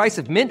cutting the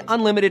price of Mint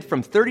Unlimited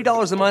from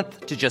 $30 a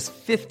month to just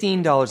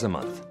 $15 a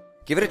month.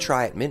 Give it a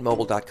try at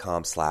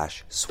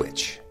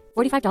mintmobile.com/switch.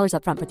 $45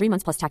 up front for 3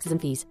 months plus taxes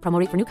and fees. Promo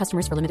rate for new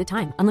customers for limited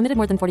time. Unlimited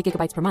more than 40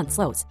 gigabytes per month.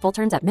 Slows full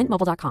terms at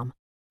mintmobile.com.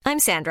 I'm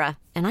Sandra,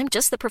 and I'm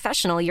just the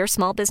professional your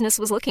small business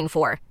was looking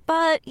for.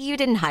 But you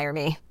didn't hire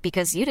me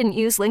because you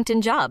didn't use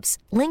LinkedIn Jobs.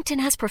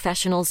 LinkedIn has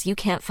professionals you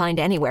can't find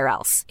anywhere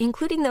else,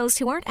 including those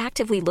who aren't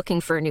actively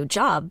looking for a new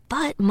job,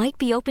 but might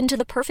be open to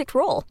the perfect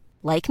role,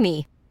 like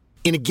me.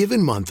 In a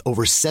given month,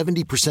 over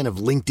 70%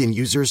 of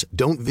LinkedIn users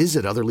don't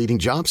visit other leading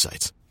job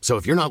sites. So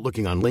if you're not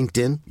looking on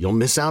LinkedIn, you'll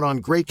miss out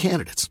on great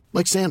candidates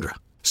like Sandra.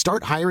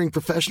 Start hiring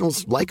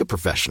professionals like a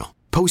professional.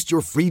 Post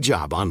your free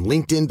job on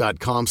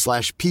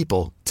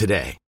linkedin.com/people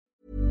today.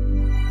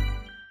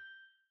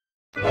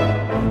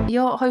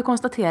 Jag har ju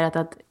konstaterat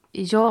att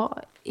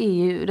jag är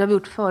ju, det har vi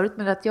gjort förut,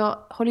 men att jag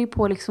håller ju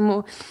på liksom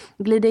att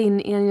glida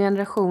in i en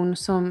generation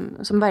som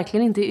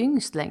verkligen inte är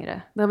yngst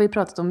längre. Det har vi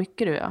pratat om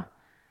mycket, du och jag.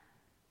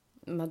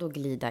 Vadå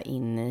glida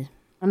in i?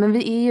 Ja, men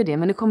vi är ju det.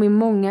 Men det kommer ju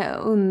många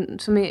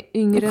som är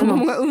yngre. Det kommer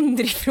många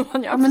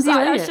underifrån. Ja, men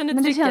jag känner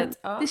men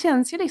trycket. Det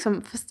känns ju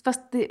liksom...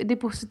 Fast det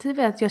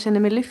positiva är att jag känner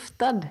mig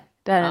lyftad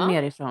där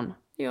nerifrån.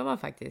 Det gör man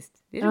faktiskt.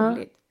 Det är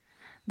roligt.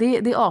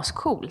 Det är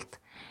ascoolt.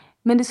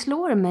 Men det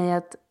slår mig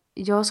att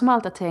jag som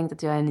alltid har tänkt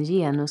att jag är en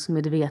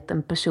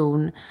genusmedveten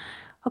person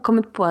har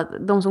kommit på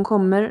att de som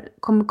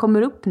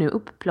kommer upp nu,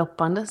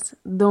 uppploppandes,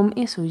 de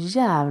är så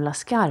jävla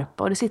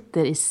skarpa. Och det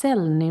sitter i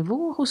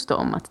cellnivå hos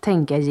dem att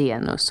tänka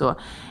genus och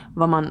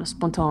vad man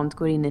spontant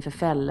går in i för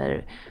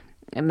fällor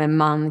med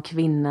man,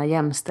 kvinna,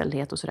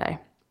 jämställdhet och sådär.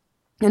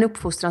 En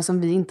uppfostran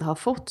som vi inte har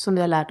fått, som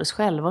vi har lärt oss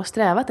själva och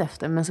strävat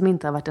efter, men som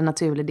inte har varit en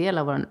naturlig del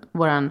av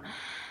våran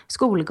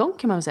skolgång,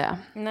 kan man väl säga.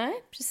 Nej,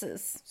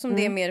 precis. Som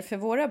det är mer för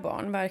våra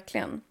barn,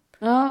 verkligen.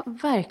 Ja,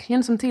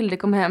 verkligen, som Tilde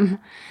kom hem.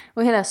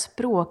 Och hela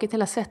språket,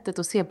 hela sättet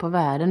att se på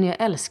världen. Jag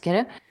älskar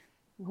det.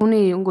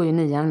 Hon går ju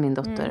 9, min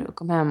dotter. Och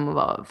kom hem och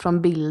var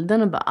från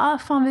bilden och bara,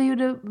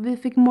 vi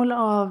fick måla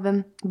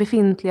av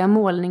befintliga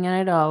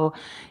målningar idag. Och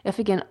jag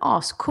fick en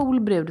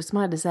ascool brud som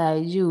hade så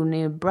här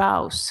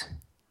unibrows.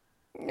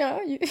 Ja,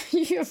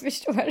 jag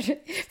förstår.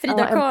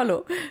 Frida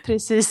Kahlo.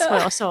 Precis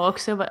vad jag sa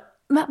också. Jag bara,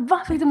 men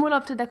vad fick du måla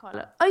av Frida Kahlo?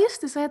 Ja,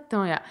 just det, så hette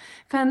hon, ja.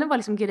 För henne var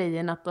liksom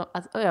grejen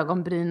att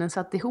ögonbrynen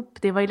satt ihop.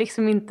 Det var ju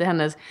liksom inte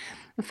hennes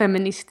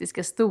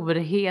feministiska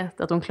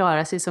storhet, att hon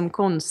klarar sig som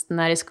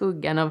konstnär i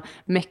skuggan av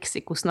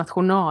Mexikos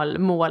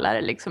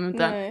nationalmålare liksom.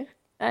 Utan,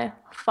 nej,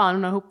 fan,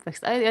 hon har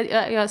ihopväxt.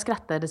 Jag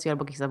skrattade så jag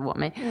bara kissade på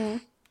mig.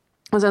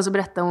 Och sen så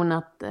berättade hon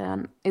att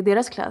i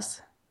deras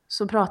klass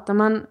så pratar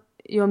man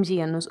ju om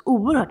genus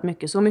oerhört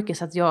mycket. Så mycket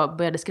så att jag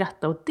började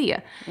skratta åt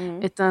det.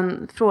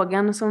 Utan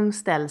frågan som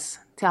ställs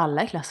till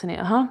alla i klassen är,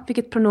 jaha,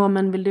 vilket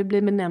pronomen vill du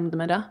bli benämnd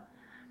med då?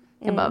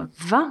 Jag bara,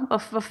 va?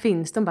 Vad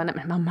finns de? Bara, nej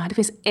men mamma, det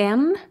finns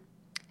en,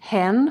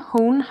 hen,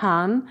 hon,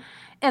 han,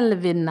 eller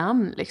vid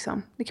namn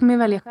liksom. Det kan man ju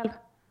välja själv.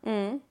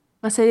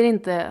 Man säger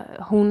inte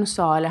hon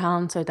sa eller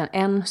han sa, utan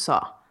en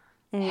sa.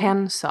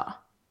 Hen sa.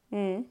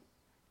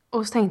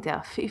 Och så tänkte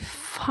jag, fy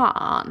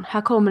fan,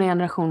 här kommer en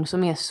generation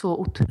som är så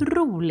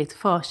otroligt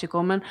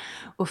försigkommen.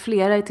 Och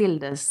flera i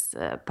Tildes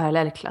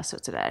parallellklasser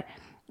och sådär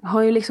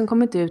har ju liksom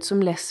kommit ut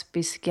som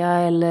lesbiska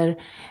eller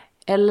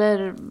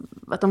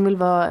att de vill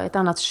vara ett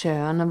annat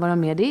kön än vad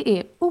de är. Det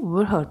är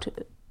oerhört,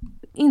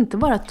 inte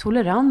bara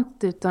tolerant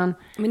utan...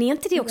 Men är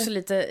inte det också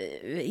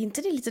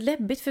lite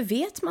läbbigt? För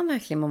vet man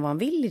verkligen vad man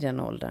vill i den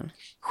åldern?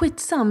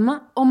 Skitsamma,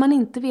 om man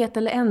inte vet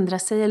eller ändrar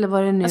sig eller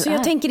vad det nu är.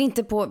 Jag tänker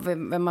inte på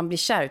vem man blir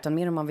kär, utan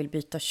mer om man vill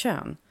byta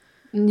kön.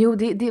 Jo,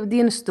 det är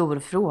en stor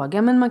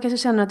fråga. Men man kanske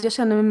känner att jag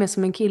känner mig mer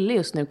som en kille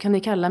just nu. Kan ni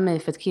kalla mig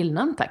för ett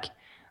killnamn, tack?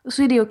 Och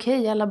så är det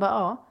okej. Alla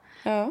bara,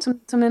 ja.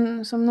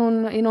 Som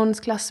någon i någons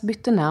klass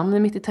bytte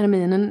namn mitt i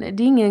terminen.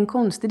 Det är ingen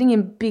konstigt, det är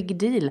ingen big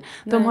deal.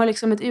 De har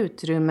liksom ett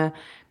utrymme.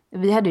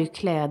 Vi hade ju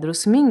kläder och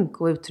smink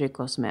att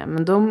uttrycka oss med.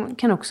 Men de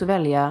kan också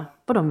välja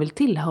vad de vill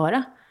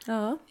tillhöra.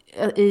 Ja.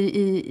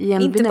 I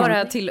en inte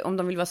bara till om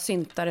de vill vara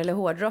syntare eller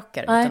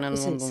hårdrockare. Nej, utan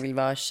om de vill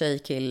vara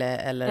tjejkille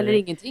eller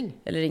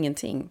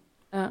ingenting.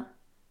 Ja.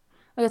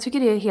 Och jag tycker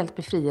det är helt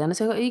befriande.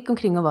 Så jag gick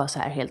omkring och var så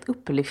här helt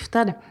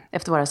upplyftad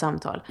efter våra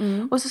samtal.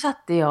 Och så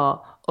satte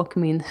jag och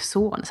min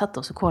son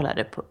och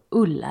kollade på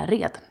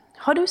Ullared.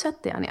 Har du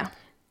sett det, Anja?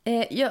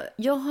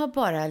 Jag har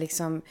bara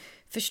liksom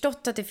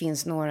förstått att det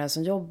finns några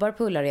som jobbar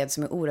på Ullared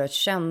som är oerhört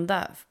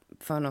kända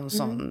för någon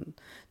sån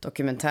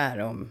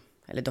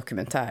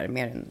dokumentär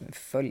mer en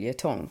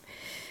följetong.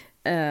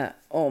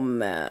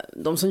 om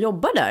de som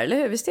jobbar där, eller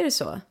hur? Visst är det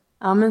så?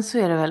 Ja, men så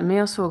är det väl. Men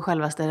jag såg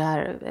självaste det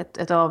här,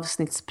 ett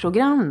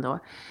avsnittsprogram då.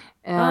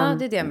 Ja,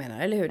 det är det jag menar,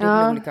 eller hur? Det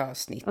är olika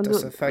avsnitt och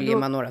så följer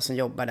man några som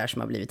jobbar där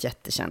som har blivit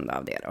jättekända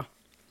av det då.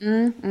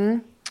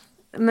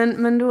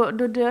 Men då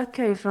dök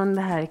jag ju från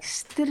det här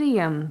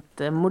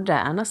extremt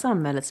moderna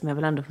samhället som jag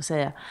väl ändå får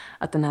säga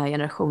att den här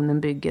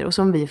generationen bygger och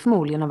som vi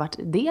förmodligen har varit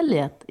del i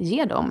att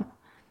ge dem.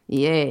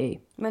 Yay!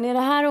 Men är det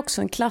här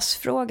också en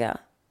klassfråga?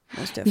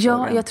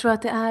 Jag tror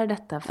att det är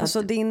detta. För alltså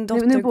att, din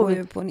dotter går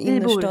ju på en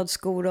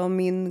innerstadsskola och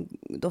min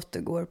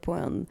dotter går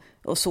på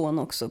och son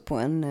också på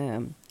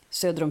en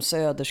söder om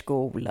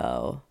Söderskola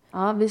och...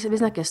 Ja, vi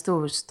snackar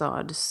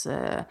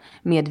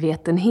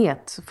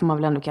storstadsmedvetenhet, så får man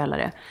väl ändå kalla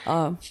det.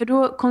 Ja. För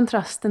då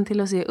kontrasten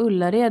till att se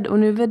Ullared, och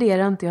nu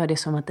värderar inte jag det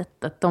som att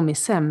de är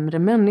sämre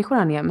människor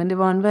än jag, men det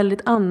var en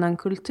väldigt annan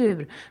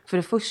kultur. För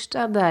det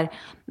första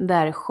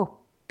där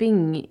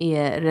shopping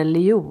är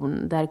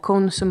religion, där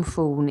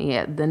konsumtion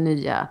är den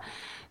nya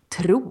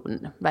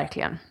tron,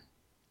 verkligen.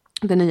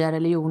 Den nya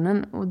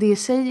religionen. Och det i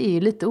sig är ju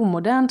lite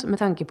omodernt med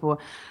tanke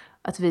på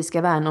att vi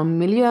ska värna om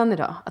miljön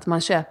idag. Att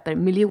man köper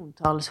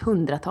miljontals,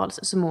 hundratals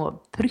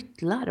små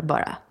pryttlar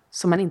bara.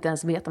 Som man inte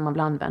ens vet om man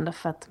vill använda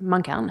för att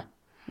man kan.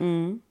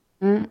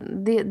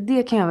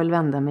 Det kan jag väl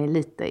vända mig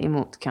lite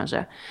emot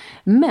kanske.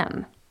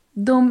 Men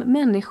de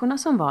människorna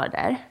som var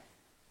där.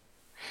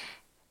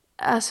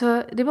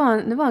 Alltså det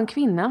var en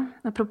kvinna.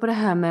 Apropå det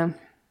här med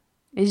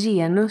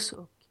genus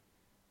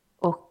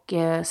och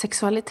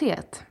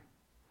sexualitet.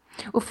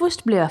 Och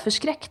först blev jag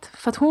förskräckt.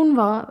 För att hon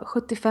var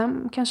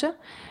 75 kanske.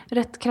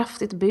 Rätt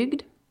kraftigt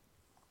byggd.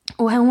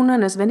 Och hon och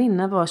hennes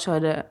väninna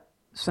körde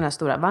sådana här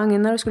stora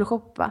vagnar och skulle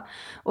shoppa.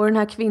 Och den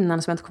här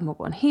kvinnan som jag inte kommer ihåg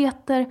vad hon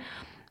heter.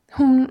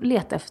 Hon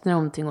letade efter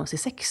någonting hon ser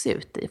sexig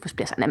ut i. Först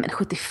blev jag så här, nej men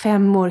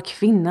 75 år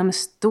kvinna med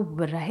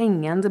stora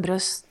hängande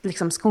bröst.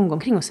 Liksom skång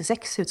omkring och ser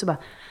sexig ut. Så bara,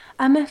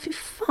 nej men fy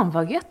fan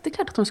vad gött. Det är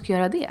klart att hon ska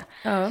göra det.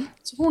 Ja.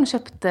 Så hon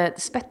köpte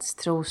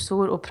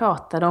spetstrosor och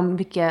pratade om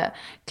vilka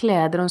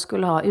kläder de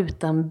skulle ha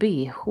utan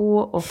BH.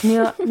 Och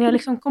när jag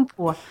liksom kom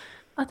på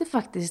att det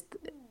faktiskt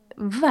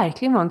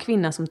verkligen var en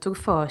kvinna som tog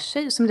för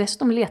sig. Som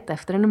dessutom letade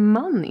efter en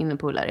man inne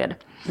på Ullared.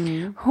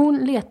 Hon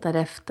letade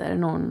efter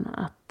någon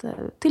att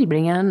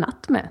tillbringa en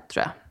natt med,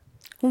 tror jag.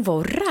 Hon var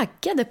och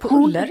raggade på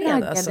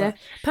Ullared alltså.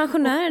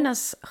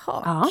 Pensionärernas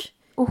hak. Ja,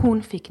 och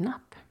hon fick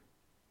napp.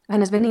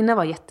 Hennes väninna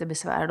var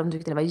jättebesvärd. De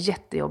tyckte det var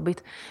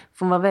jättejobbigt.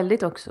 För hon var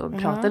väldigt också,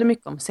 pratade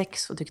mycket om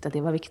sex och tyckte att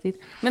det var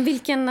viktigt. Men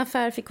vilken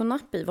affär fick hon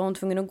napp i? Var hon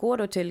tvungen att gå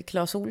då till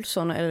Clas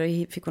Ohlson?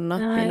 Eller fick hon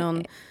napp i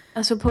någon...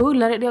 Alltså på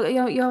Ullared,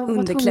 jag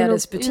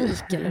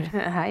underklädesbutik eller?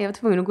 Nej, jag var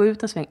tvungen att gå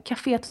ut en sväng.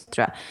 Caféet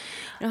tror jag.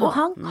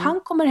 Jaha, och han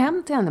kommer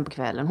hem till henne på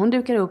kvällen. Hon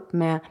dukar upp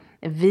med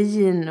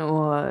vin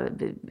och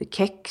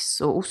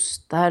kex och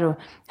ostar. Och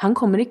han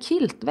kommer i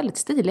kilt, väldigt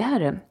stilig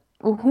herre.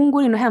 Och hon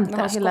går in och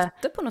hämtar hela...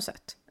 skotte på något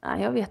sätt? Ja,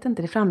 jag vet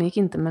inte, det framgick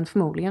inte, men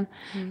förmodligen.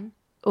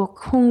 Och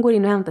hon går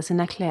in och hämtar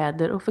sina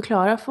kläder och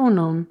förklarar för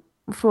honom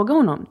och frågar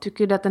honom,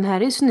 tycker du att den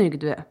här är snygg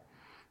du är?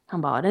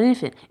 Han bara, den är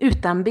fin.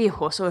 Utan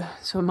BH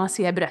så man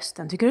ser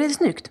brösten. Tycker du det är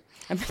snyggt?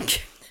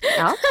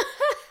 Ja.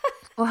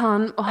 Och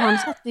han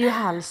satte ju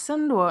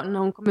halsen då när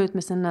hon kom ut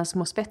med sina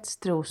små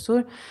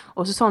spetstrosor.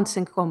 Och så sa han till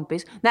sin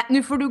kompis, nej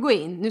nu får du gå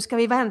in, nu ska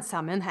vi vara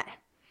ensamma här.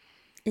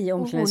 I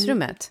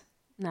omklädningsrummet?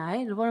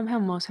 Nej, då var de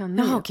hemma hos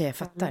henne. Ja, okej, jag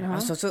fattar. Ja.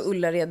 Alltså, så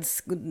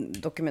Ullareds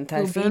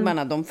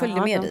dokumentärfilmarna, de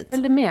följde med dit? De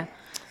följde med.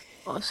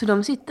 Så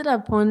de sitter där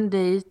på en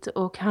dejt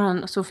och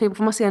så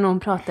får man se någon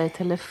prata i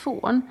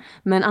telefon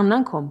med en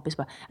annan kompis.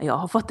 Bara,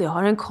 jag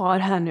har en kar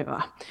här nu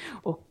va.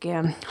 Och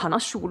han har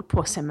kjol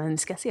på sig men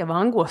ska se vad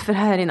han går för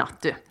här i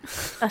natt du.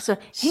 Alltså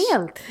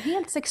helt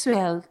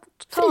sexuellt.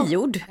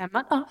 Frigjord.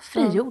 Ja,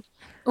 frigjord.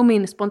 Och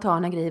min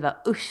spontana grej var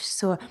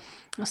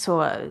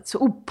så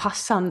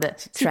opassande.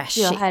 Trashigt.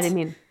 Sitter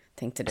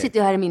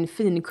jag här i min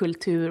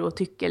finkultur och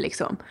tycker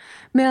liksom.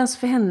 Medan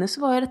för henne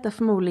så var detta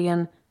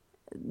förmodligen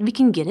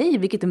vilken grej,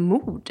 vilket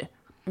mod.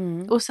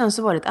 Och sen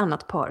så var det ett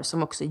annat par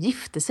som också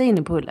gifte sig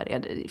inne på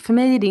Ullared. För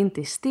mig är det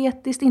inte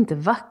estetiskt, inte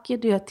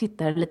vackert. Jag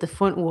tittar lite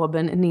från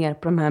oben ner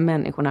på de här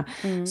människorna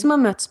som har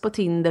mötts på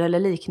Tinder eller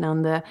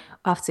liknande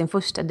och haft sin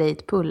första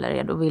dejt på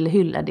Ullared och ville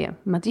hylla det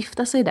med att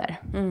gifta sig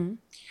där.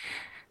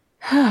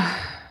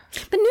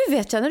 Men nu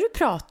vet jag, när du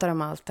pratar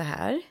om allt det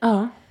här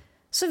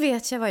så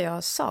vet jag vad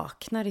jag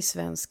saknar i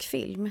svensk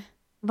film.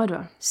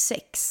 Vadå?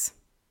 Sex.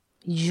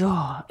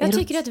 Ja. Jag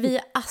tycker att vi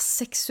är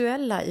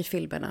asexuella i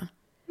filmerna.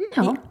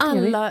 Ja, i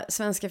alla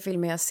svenska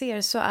filmer jag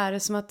ser så är det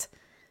som att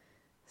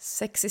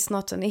sex is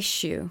not an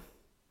issue.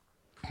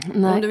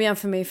 Nej. Om du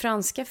jämför med i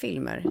franska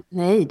filmer.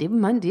 Nej,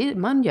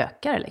 man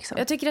gökar liksom.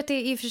 Jag tycker att det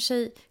är i och för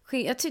sig...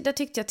 Där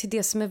tyckte jag till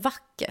det som är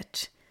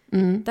vackert.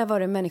 Där var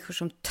det människor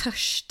som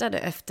törstade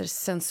efter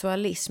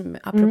sensualism.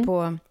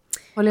 Apropå...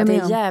 Att det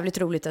är jävligt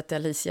roligt att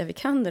Alicia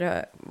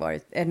Vikander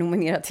är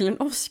nominerad till en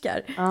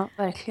Oscar. Ja,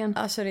 verkligen.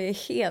 Alltså det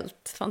är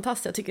helt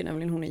fantastiskt. Jag tycker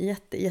nämligen hon är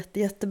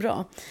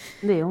jättebra.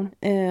 Det är hon.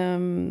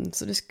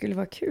 Så det skulle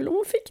vara kul om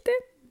hon fick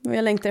det. Och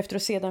jag längtar efter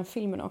att se den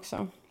filmen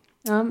också.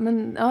 Ja,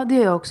 det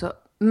gör jag också.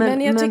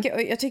 Men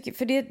jag tycker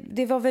för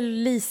det var väl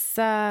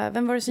Lisa,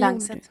 vem var det som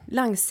Langset. gjorde?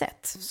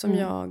 Langset, som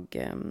jag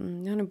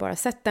har nu bara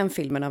sett den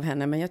filmen av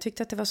henne, men jag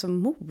tyckte att det var så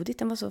modigt,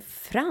 den var så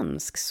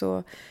fransk,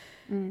 så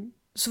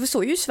vi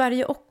såg ju i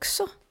Sverige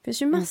också. Det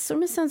finns ju massor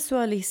med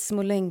sensualism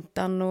och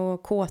längtan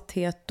och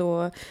kåthet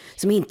och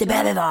som inte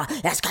behöver vara,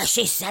 jag ska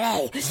kyssa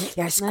dig,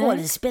 jag är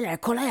skådespelare,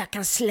 kolla jag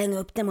kan slänga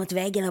upp den mot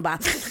väggen och bara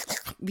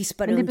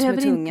vispa runt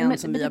med tungan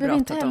som vi har pratat om. Det behöver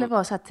inte heller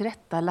vara så här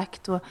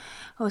tillrättalagt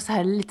och så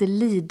här lite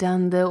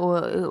lidande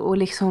och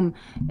liksom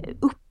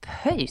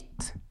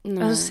upphöjt.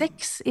 Alltså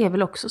sex är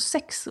väl också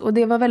sex, och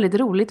det var väldigt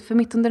roligt för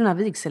mitt under den här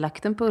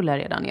vigselakten på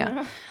Ullaredan,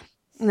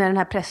 när den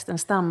här prästen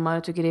stammar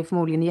och tycker det är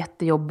förmodligen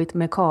jättejobbigt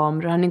med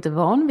kameror, han är inte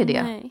van vid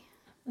det. Nej.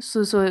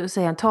 Så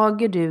säger han,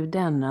 tager du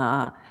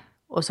denna?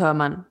 Och så hör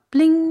man,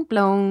 bling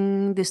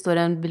blong, det står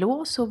en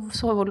blå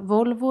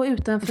Volvo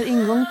utanför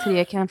ingång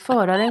 3, kan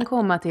föraren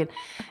komma till?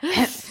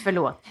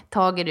 Förlåt,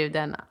 tager du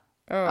denna?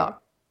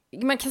 Ja.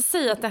 Man kan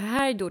säga att det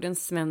här är då den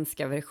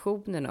svenska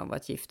versionen av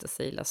att gifta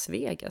sig i Las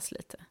Vegas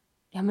lite.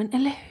 Ja, men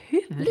eller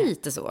hur?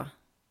 Lite så.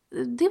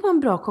 Det var en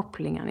bra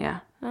koppling, Anja.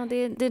 Ja,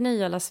 det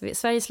nya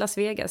Sveriges Las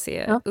Vegas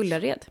är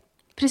Ullared.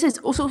 Precis,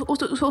 och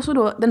så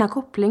då den här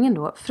kopplingen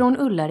då från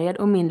Ullared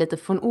och min lite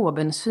von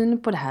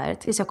oben-syn på det här,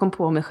 tills jag kom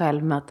på mig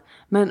själv med att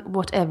men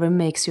whatever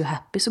makes you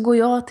happy, så går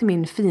jag till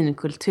min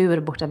finkultur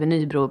borta vid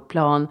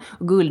Nybroplan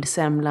och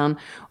Guldsemlan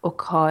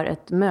och har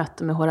ett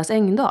möte med Horace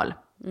Engdahl.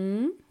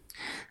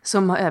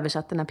 Som har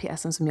översatt den här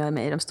pjäsen som jag är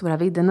med i, De stora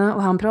vidderna,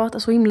 och han pratar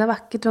så himla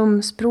vackert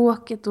om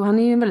språket och han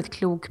är ju en väldigt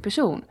klok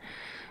person.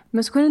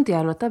 Men så kunde inte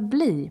jag låta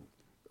bli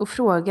och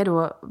fråga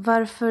då,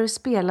 varför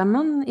spelar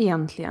man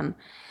egentligen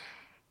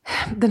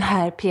den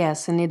här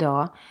pjäsen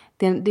idag?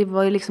 Det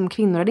var ju liksom,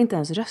 kvinnor hade inte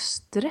ens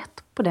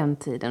rösträtt på den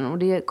tiden, och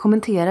det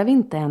kommenterar vi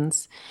inte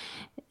ens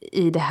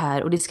i det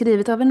här. Och det är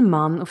skrivet av en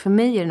man, och för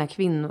mig är den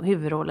här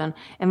huvudrollen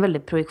en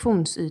väldigt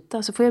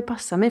projektionsyta. Så får jag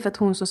passa mig, för att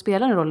hon som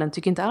spelar den rollen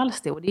tycker inte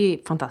alls det, och det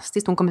är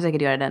fantastiskt, hon kommer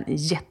säkert göra den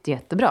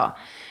jättebra.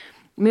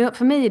 Men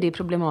för mig är det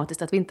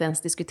problematiskt att vi inte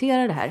ens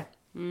diskuterar det här.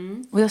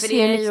 Och jag för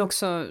ser det är ju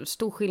också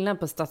stor skillnad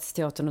på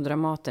Stadsteatern och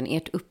Dramaten.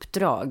 Ert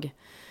uppdrag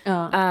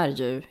är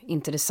ju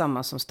inte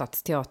detsamma som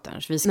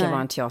Stadsteaterns. Vi ska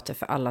vara en teater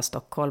för alla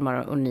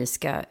stockholmare, och ni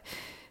ska...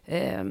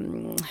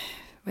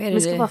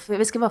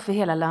 Vi ska vara för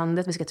hela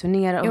landet, vi ska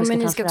turnera. Och men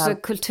ni ska också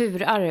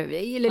kulturarv,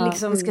 eller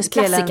liksom vi ska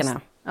spela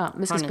klassikerna.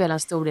 Vi ska spela en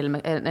stor del,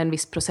 med en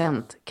viss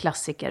procent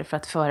klassiker, för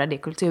att föra det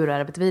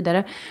kulturarvet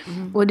vidare.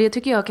 Och det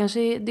tycker jag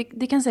kanske,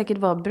 det kan säkert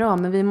vara bra,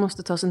 men vi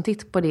måste ta oss en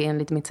titt på det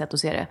enligt mitt sätt att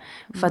se det.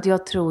 För att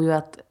jag tror ju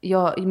att,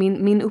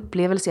 min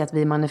upplevelse är att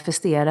vi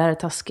manifesterar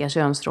taskiga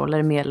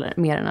könsroller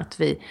mer än att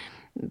vi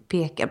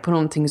pekar på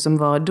någonting som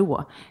var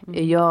då.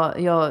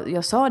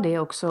 Jag sa det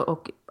också,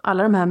 och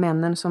alla de här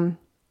männen som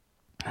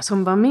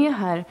var med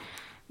här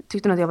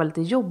tyckte att jag var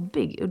lite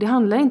jobbig. Och det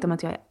handlar inte om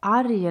att jag är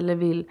arg eller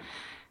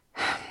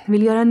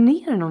vill göra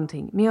ner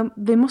någonting. Men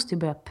vi måste ju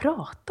börja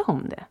prata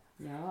om det.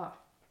 Ja.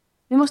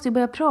 Vi måste ju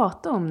börja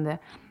prata om det.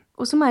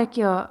 Och så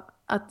märker jag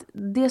att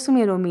det som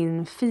är då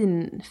min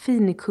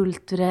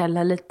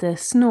finkulturella, lite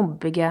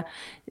snobbiga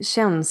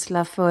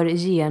känsla för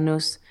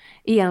genus,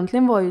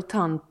 egentligen var ju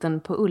tanten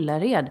på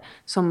Ullared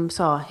som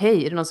sa,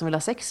 hej, är det någon som vill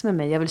ha sex med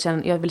mig? Jag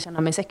vill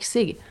känna mig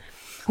sexig.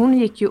 Hon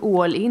gick ju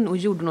all in och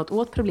gjorde något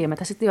åt problemet.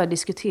 Här sitter jag och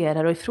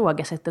diskuterar och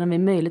ifrågasätter om vi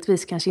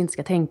möjligtvis kanske inte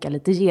ska tänka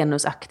lite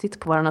genusaktigt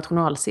på vår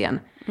nationalscen.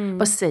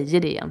 Vad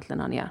säger det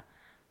egentligen, Anja?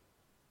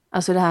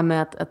 Alltså det här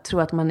med att tro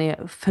att man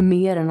är för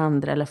mer än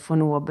andra, eller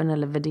von oben,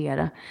 eller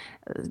värdera.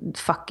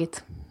 Fuck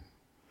it.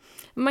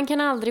 Man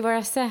kan aldrig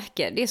vara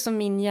säker. Det är som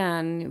min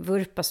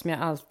hjärnvurpa som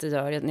jag alltid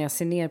gör när jag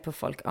ser ner på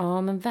folk.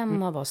 Men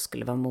vem av oss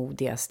skulle vara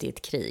modigast i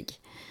ett krig?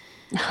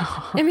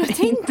 Men jag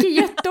tänker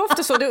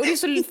jätteofta så. Det är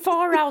så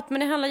far out, men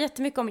det handlar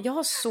jättemycket om... Jag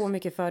har så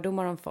mycket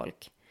fördomar om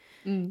folk.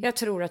 Jag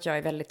tror att jag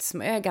är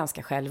jag är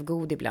ganska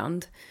självgod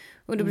ibland.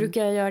 Och då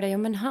brukar jag göra det.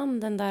 Men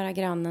den där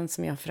grannen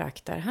som jag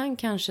föraktar, han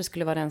kanske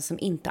skulle vara den som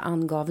inte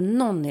angav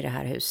någon i det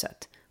här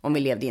huset. Om vi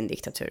levde i en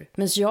diktatur.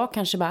 Men jag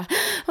kanske bara,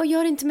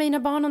 gör inte mina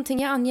barn någonting,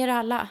 jag anger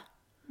alla.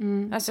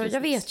 Alltså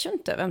jag vet ju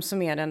inte vem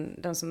som är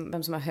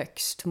vem som har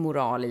högst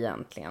moral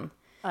egentligen.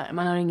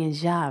 Man har ingen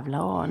jävla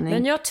aning.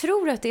 Men jag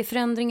tror att det är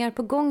förändringar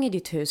på gång i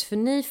ditt hus. För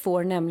ni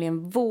får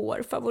nämligen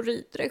vår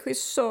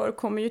favoritregissör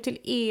kommer ju till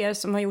er,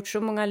 som har gjort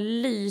så många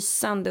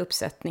lysande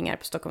uppsättningar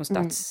på Stockholms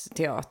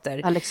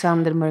stadsteater.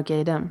 Alexander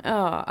Mörk-Eidem.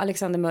 Ja,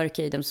 Alexander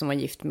Mörk-Eidem som var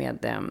gift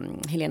med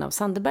Helena av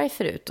Sandeberg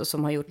förut. Och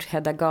som har gjort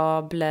Hedda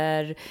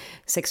Gabler,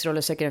 Sex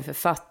roller söker en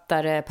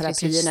författare,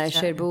 Paraplyerna i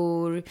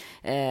Cherbourg.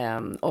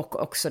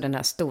 Och också den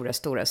här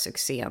stora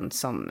succén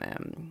som...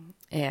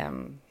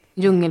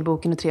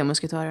 Djungelboken och Tre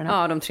musketörerna.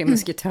 Ja, de Tre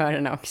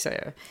musketörerna också.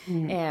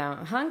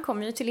 Han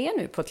kommer ju till er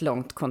nu på ett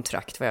långt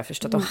kontrakt, vad jag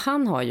förstått. Och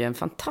han har ju en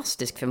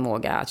fantastisk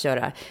förmåga att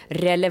göra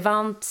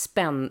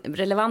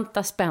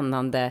relevanta,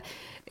 spännande,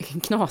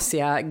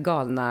 knasiga,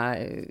 galna,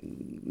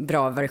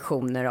 bra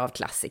versioner av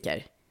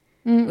klassiker.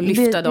 Och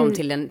lyfta dem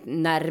till en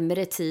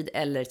närmare tid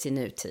eller till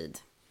nutid.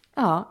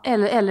 Ja,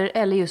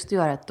 eller just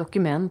göra ett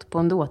dokument på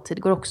en dåtid.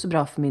 Det går också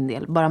bra för min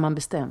del. Bara man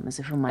bestämmer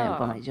sig för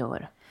vad man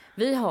gör.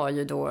 Vi har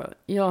ju då,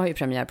 jag har ju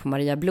premiär på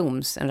Maria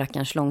Bloms En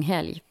rackarns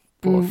långhelg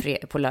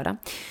på lördag.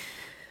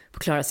 På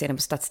Klara-scenen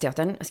på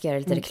Stadsteatern. Jag ska göra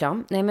lite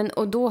reklam. Nej, men,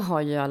 och då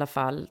har ju i alla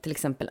fall, till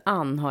exempel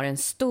Ann har ett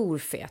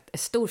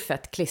stor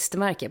fett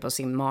klistermärke på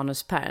sin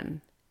manuspärm.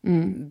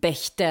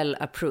 Bechtel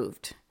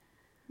approved.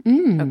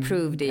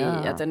 Approved i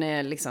att den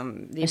är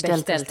liksom, det är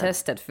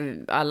Bechtel-testet.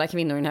 För alla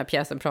kvinnor i den här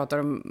pjäsen pratar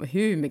om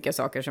hur mycket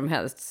saker som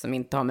helst som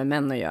inte har med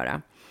män att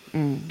göra.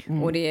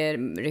 Och det är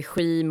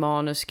regi,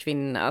 manus,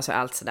 kvinna, alltså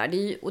allt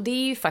sådär. Och det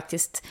är ju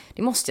faktiskt,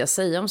 det måste jag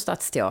säga om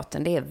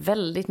Stadsteatern, det är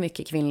väldigt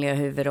mycket kvinnliga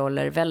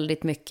huvudroller,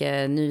 väldigt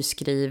mycket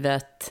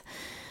nyskrivet.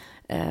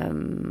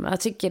 Jag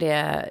tycker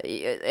det,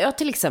 jag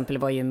till exempel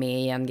var ju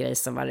med i en grej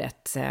som var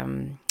rätt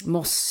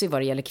mossig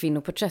vad det gäller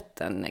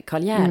kvinnoporträtten,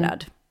 Karl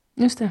Gerhard.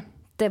 Just det.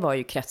 Det var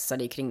ju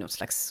kretsade kring något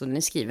slags, så den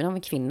är skriven av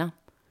en kvinna.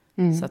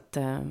 Så att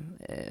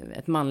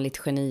ett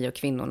manligt geni och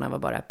kvinnorna var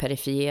bara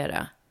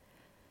perifiera.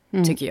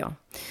 Tycker jag.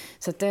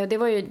 Så att det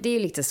är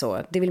lite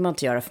så. Det vill man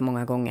inte göra för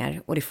många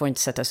gånger. Och det får inte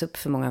sättas upp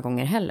för många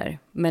gånger heller.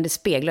 Men det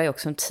speglar ju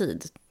också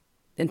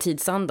en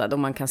tidsanda. Då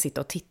man kan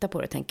sitta och titta på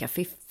det och tänka,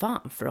 fy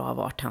fan för att ha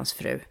varit hans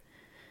fru.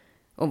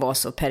 Och vara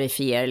så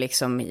perifer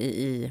liksom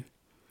i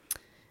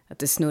att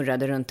det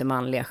snurrade runt det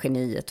manliga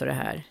geniet och det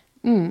här.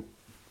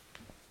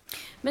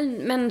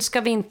 Men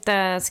ska vi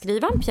inte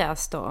skriva en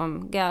pjäs då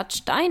om Gerd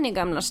Stein i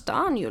Gamla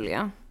stan,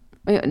 Julia?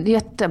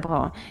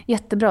 Jättebra.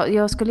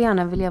 Jag skulle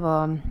gärna vilja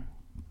vara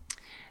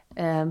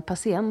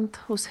patient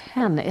hos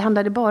henne.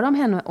 Handlar det bara om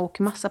henne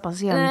och massa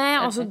patienter? Nej,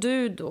 alltså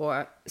du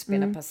då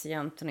spelar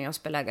patienten och jag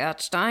spelar Gerd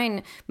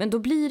Stein. Men då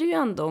blir det ju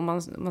ändå,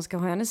 om man ska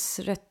ha hennes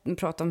rätt,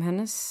 prata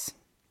om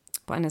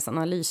på hennes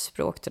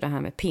analysspråk till det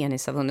här med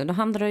penisavundet, då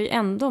handlar det ju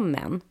ändå om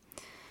män.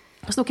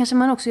 Så då kanske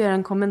man också gör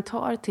en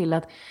kommentar till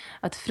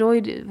att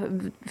Freud,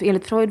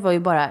 enligt Freud var ju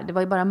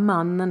bara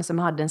mannen som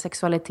hade en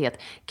sexualitet.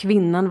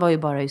 Kvinnan var ju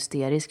bara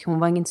hysterisk, hon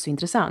var inte så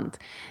intressant.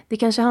 Det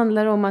kanske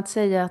handlar om att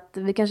säga att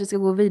vi kanske ska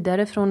gå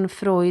vidare från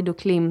Freud och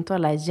Klimt och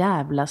alla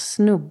jävla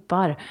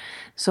snubbar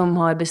som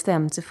har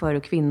bestämt sig för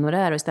hur kvinnor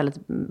är och istället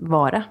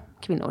vara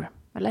kvinnor,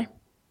 eller?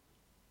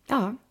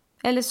 Ja.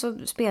 Eller så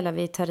spelar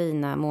vi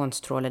Tarina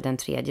Månstråle den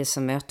tredje,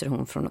 som möter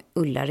hon från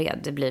Ullared.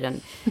 Det blir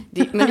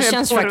men det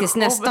känns faktiskt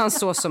nästan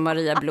så som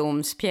Maria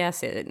Bloms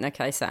pjäs när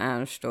Kajsa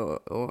Ernst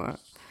och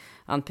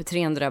Ann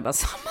Petrén drabbas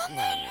samman.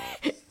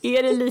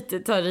 Är det lite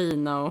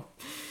Tarina och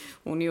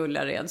hon i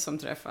Ullared som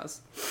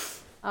träffas?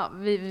 Ja,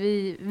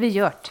 vi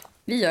gör det.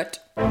 Vi gör det.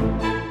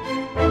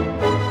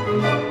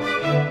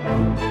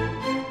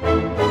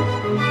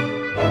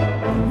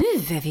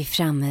 Nu är vi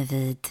framme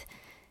vid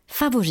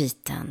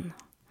favoriten.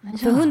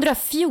 För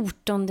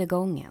 114:e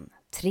gången.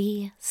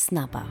 3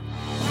 snabba.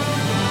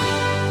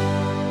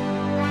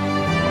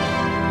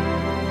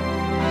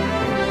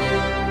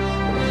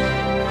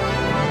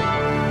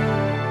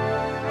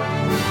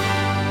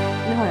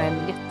 Nu har jag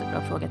en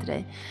jättebra fråga till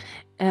dig.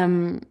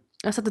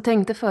 Jag satt och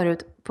tänkte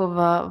förut på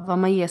vad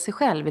man ger sig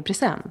själv i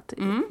present.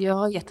 Jag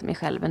har gett mig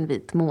själv en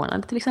vit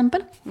månad till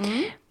exempel.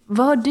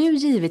 Vad har du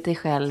givit dig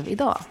själv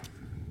idag?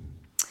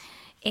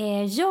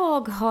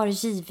 Jag har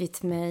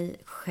givit mig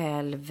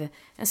själv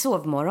en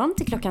sovmorgon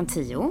till klockan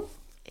 10.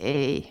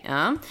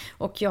 Ja,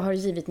 och jag har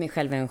givit mig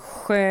själv en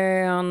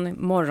skön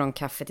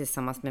morgonkaffe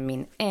tillsammans med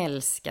min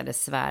älskade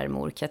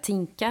svärmor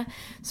Katinka,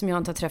 som jag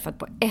inte har träffat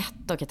på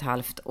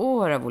 1,5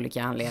 år av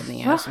olika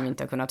anledningar som jag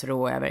inte har kunnat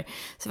rå över.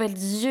 Så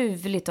väldigt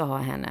ljuvligt att ha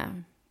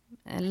henne.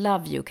 I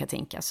love you,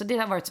 Katinka. Så det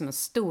har varit som en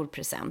stor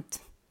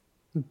present.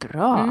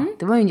 Bra,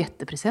 det var ju en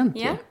jättepresent.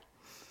 Ja.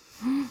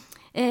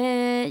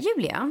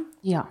 Julia,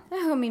 jag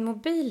har min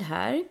mobil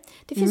här.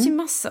 Det finns ju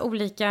massa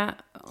olika,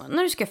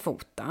 när du ska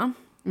fota.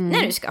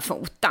 När du ska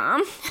fota.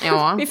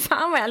 Ja. Fy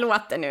fan vad jag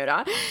låter nu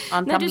då.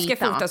 När du ska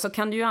fota så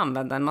kan du ju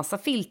använda en massa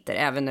filter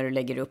även när du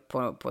lägger upp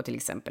på till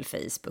exempel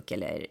Facebook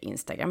eller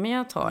Instagram. Men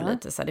jag tar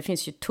lite så här, det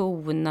finns ju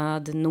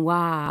tonad,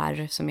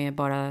 noir som är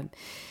bara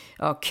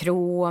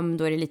krom,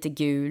 då är det lite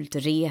gult,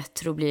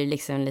 retro blir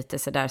liksom lite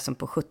sådär som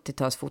på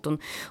 70-talsfoton.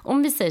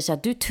 Om vi säger så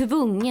att du är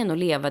tvungen att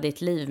leva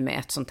ditt liv med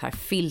ett sånt här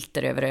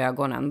filter över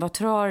ögonen, vad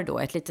tar du då?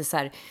 Ett lite så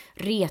här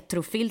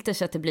retrofilter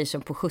så att det blir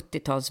som på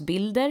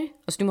 70-talsbilder.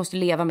 Alltså du måste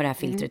leva med det här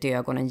filtret i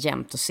ögonen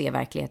jämt och se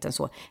verkligheten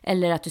så.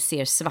 Eller att du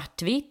ser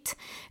svartvitt,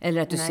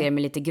 eller att du ser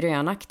med lite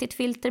grönaktigt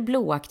filter,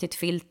 blåaktigt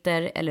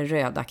filter eller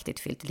rödaktigt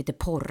filter, lite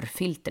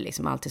porrfilter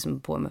liksom, alltid som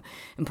på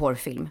en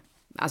porrfilm.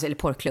 Alltså, eller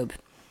porrklubb.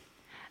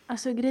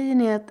 Alltså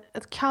grejen är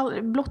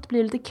att blått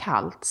blir lite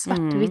kallt,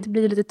 svartvitt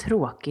blir lite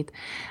tråkigt.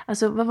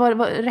 Alltså vad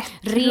var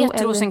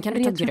retro och sen kan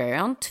du ta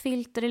grönt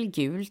filter eller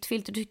gult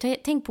filter.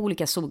 Tänk på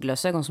olika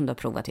solglasögon som du har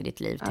provat i ditt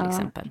liv till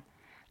exempel.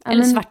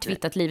 Eller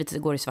svartvitt, att livet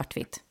går i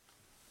svartvitt.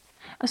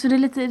 Alltså det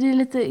är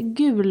lite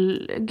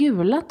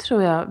gula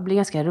tror jag blir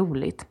ganska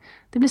roligt.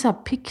 Det blir så här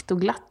pikt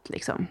och glatt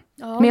liksom.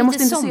 Ja, men jag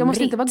måste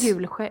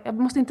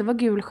inte vara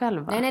gul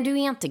själv. Va? Nej, du är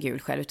inte gul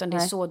själv, utan det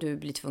är så du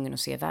blir tvungen att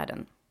se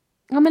världen.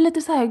 Ja, men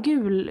lite så här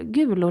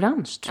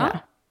gul-orange tror jag.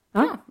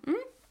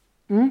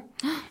 Ja.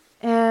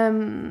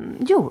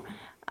 Jo,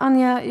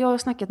 Anja, jag har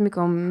snackat mycket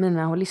om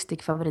mina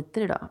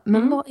holistic-favoriter idag.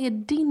 Men vad är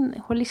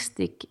din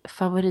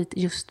holistic-favorit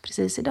just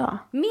precis idag?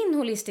 Min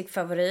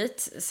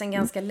holistic-favorit sen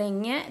ganska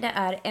länge, det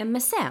är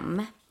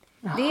MSM.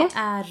 Jaha. Det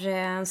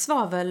är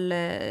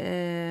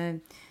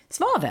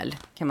svavel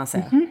kan man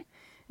säga.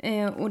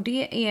 Och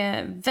det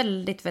är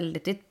väldigt,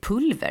 väldigt ett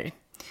pulver.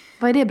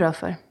 Vad är det bra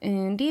för?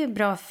 Det är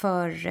bra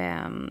för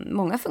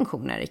många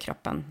funktioner i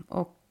kroppen.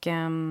 Och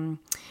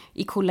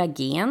i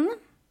kollagen.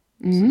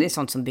 Så det är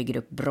sånt som bygger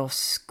upp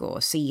brosk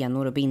och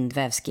senor och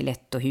bindväv,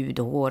 skelett och hud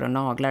och hår och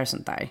naglar och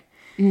sånt där.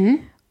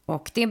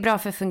 Och det är bra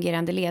för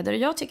fungerande leder. Och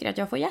jag tycker att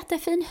jag får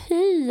jättefin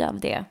hy av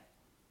det.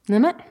 Nej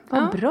men,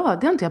 vad bra.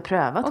 Det har inte jag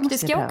prövat. Och det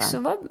ska också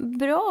vara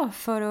bra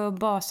för att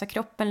basa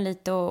kroppen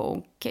lite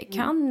och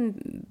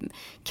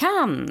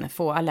kan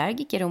få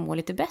allergiker att må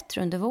lite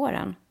bättre under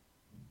våren.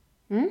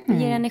 Det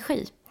ger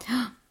energi.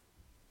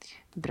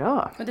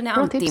 Bra. Och den är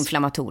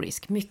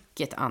antiinflammatorisk.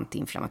 Mycket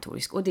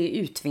antiinflammatorisk. Och det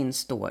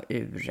utvinns då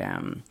ur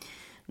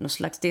någon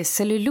slags, det är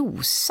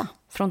cellulosa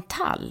från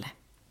tall.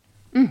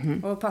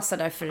 Och passar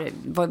därför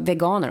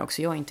veganer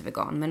också. Jag är inte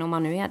vegan, men om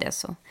man nu är det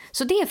så.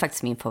 Så det är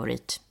faktiskt min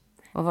favorit.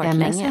 Och varit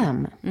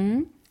länge.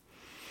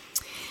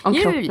 Om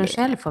kroppen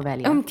själv får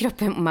välja. Om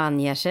kroppen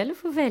Manja själv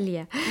får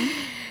välja.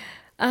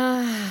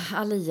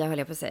 Alia höll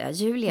jag på att säga.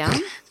 Julia.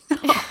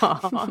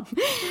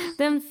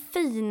 Den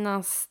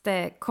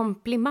finaste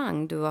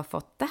komplimang du har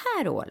fått det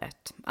här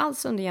året.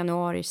 Alltså under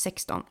januari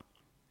 16.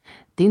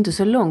 Det är inte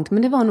så långt,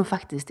 men det var nog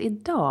faktiskt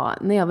idag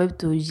när jag var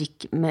ute och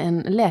gick med en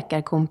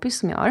läkarkompis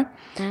som jag har.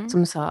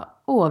 Som sa,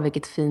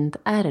 vilket fint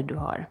ärr du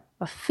har.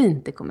 Vad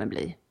fint det kommer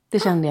bli. Det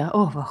kände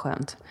jag, vad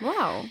skönt.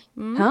 Wow.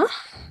 Ja,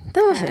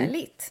 det var fint.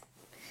 Härligt.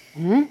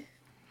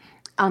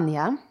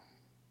 Anja,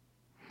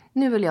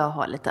 nu vill jag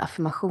ha lite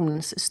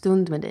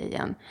affirmationsstund med dig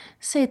igen.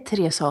 Säg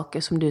 3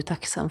 saker som du är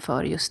tacksam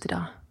för just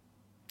idag.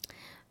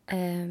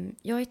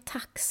 Jag är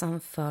tacksam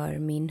för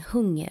min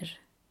hunger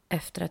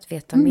efter att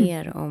veta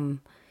mer om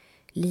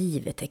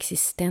livet,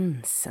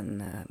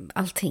 existensen,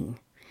 allting.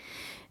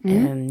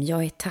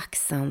 Jag är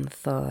tacksam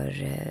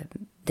för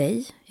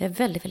dig. Jag är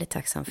väldigt, väldigt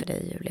tacksam för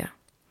dig, Julia.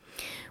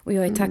 Och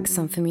jag är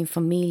tacksam för min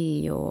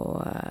familj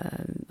och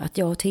att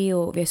jag och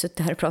Theo, vi har suttit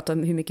här och pratat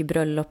om hur mycket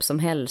bröllop som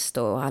helst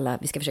och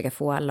vi ska försöka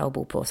få alla att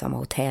bo på samma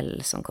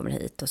hotell som kommer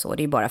hit och så.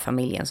 Det är ju bara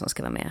familjen som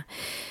ska vara med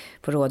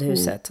på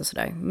rådhuset och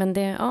sådär. Men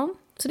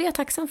så det är jag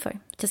tacksam för.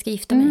 Att jag ska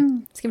gifta mig.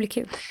 Det ska bli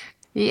kul.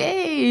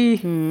 Yay!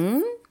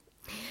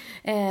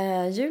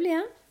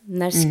 Julia,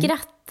 när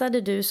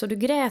skrattade du så du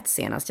grät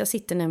senast? Jag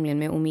sitter nämligen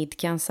med Omid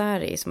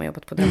Kansari som har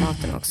jobbat på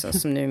Dramaten också,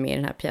 som nu är med i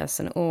den här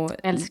pjäsen. Och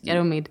älskar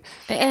Omid.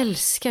 Jag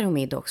älskar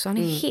Omid också. Han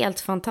är helt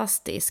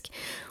fantastisk.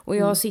 Och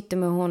jag sitter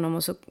med honom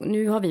och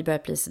nu har vi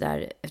börjat bli så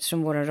där,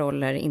 eftersom våra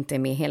roller inte är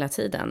med hela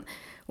tiden.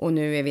 Och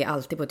nu är vi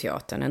alltid på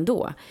teatern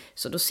ändå.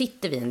 Så då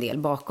sitter vi en del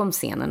bakom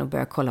scenen och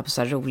börjar kolla på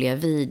så här roliga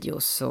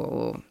videos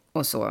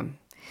och så.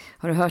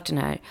 Har du hört den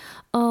här?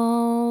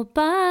 All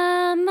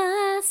by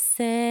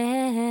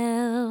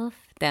myself.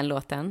 Den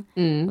låten.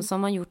 Och så har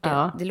man gjort det.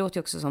 Ja. Det låter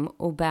ju också som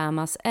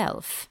Obamas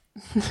elf.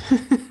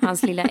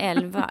 Hans lilla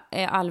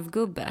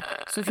alvgubbe.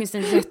 Så finns det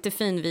en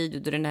jättefin video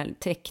där den här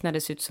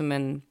tecknades ut som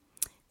en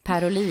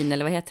Parolin,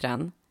 eller vad heter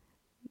han?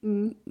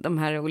 De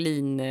här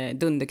Olin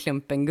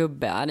dunderklumpen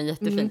gubbe. Ja, den är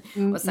jättefin.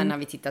 Och sen har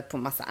vi tittat på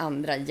massa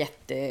andra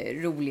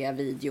jätteroliga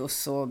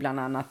videos. Och bland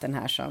annat den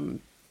här som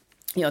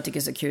jag tycker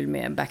är så kul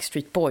med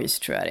Backstreet Boys,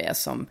 tror jag det är,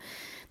 som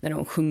när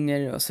de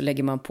sjunger och så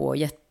lägger man på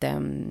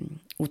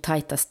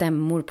otajta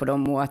stämmor på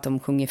dem och att de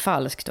sjunger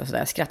falskt och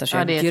sådär. Skrattar så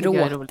jag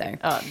gråter.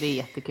 Ja, det är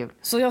jättekul.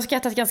 Så jag har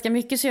skrattat ganska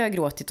mycket så jag har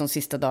gråtit de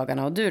sista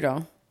dagarna. Och du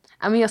då?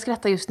 Ja, men jag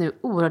skrattar just nu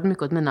oerhört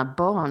mycket åt mina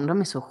barn. De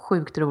är så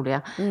sjukt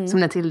roliga. Som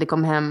när Tilde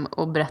kom hem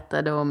och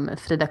berättade om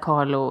Frida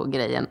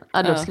Kahlo-grejen.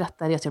 Ja, då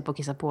skrattade jag på att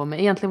kissa på mig.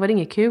 Egentligen var det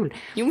inget kul.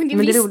 Jo, men det är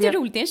visst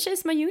roligt. Det är en tjej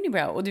som har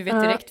unibrow och du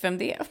vet direkt vem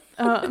det är.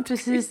 Ja,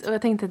 precis. Och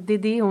jag tänkte att det är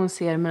det hon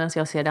ser medan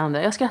jag ser det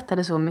andra. Jag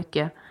skrattade så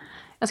mycket.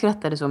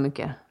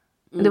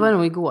 Det var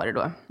nog igår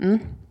då.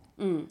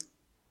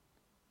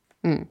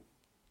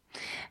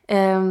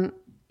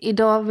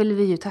 Idag vill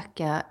vi ju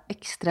tacka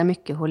extra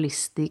mycket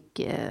Holistic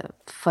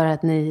för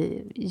att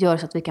ni gör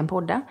så att vi kan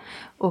podda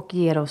och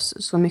ger oss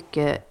så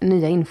mycket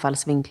nya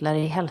infallsvinklar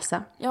i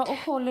hälsa. Ja, och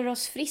håller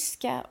oss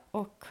friska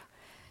och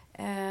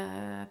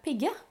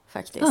pigga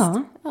faktiskt.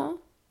 Ja.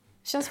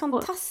 Känns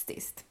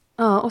fantastiskt.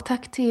 Ja, och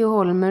tack Theo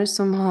Holmer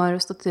som har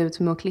stått ut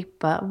med att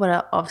klippa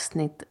våra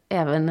avsnitt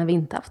även när vi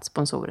inte haft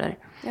sponsorer.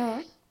 Ja.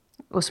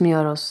 Och som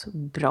gör oss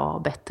bra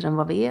och bättre än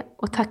vad vi är.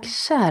 Och tack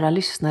kära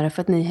lyssnare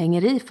för att ni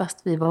hänger i fast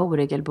vi var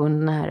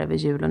oregelbundna här över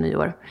jul och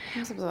nyår.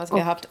 Att vi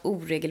har haft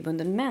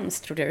oregelbunden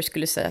mens, trodde jag du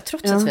skulle säga.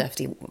 Trots att vi har haft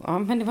det. Ja,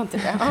 men det var inte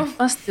det. Ja.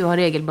 Fast du har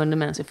regelbunden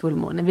mens i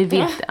fullmåne. Vi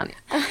vet det, Anja.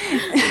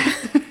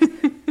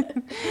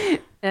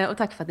 Och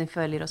tack för att ni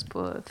följer oss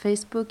på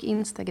Facebook,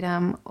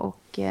 Instagram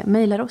och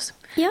mejlar oss.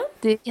 Ja.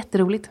 Det är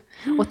jätteroligt.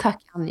 Och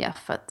tack Anja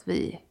för att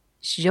vi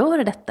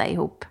gör detta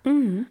ihop.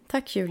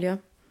 Tack Julia.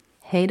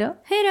 Hej då.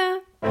 Hej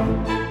då.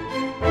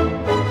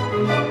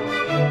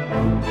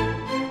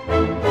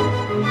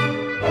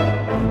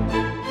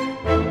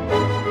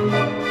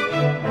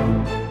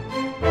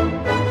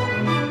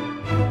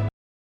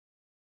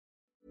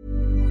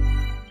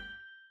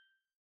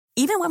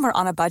 Even when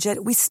we're on a budget,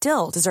 we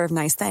still deserve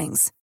nice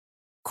things.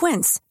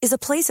 Quince is a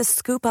place to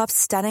scoop up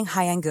stunning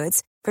high-end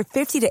goods for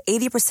 50 to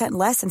 80%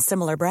 less than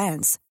similar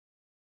brands.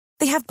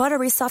 They have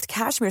buttery soft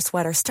cashmere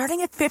sweaters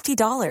starting at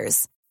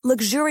 $50,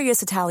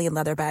 luxurious Italian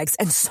leather bags,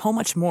 and so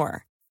much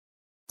more.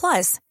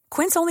 Plus,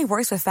 Quince only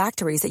works with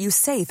factories that use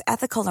safe,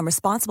 ethical, and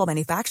responsible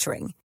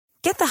manufacturing.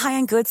 Get the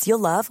high-end goods you'll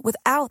love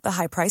without the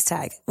high price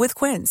tag with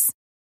Quince.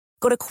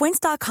 Go to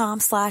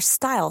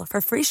quince.com/style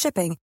for free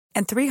shipping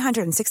and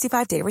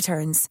 365-day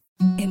returns.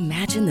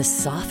 Imagine the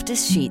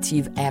softest sheets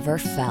you've ever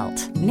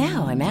felt.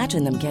 Now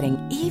imagine them getting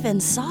even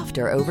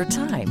softer over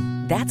time.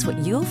 That's what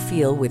you'll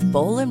feel with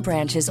Boll &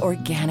 Branch's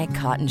organic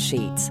cotton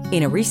sheets.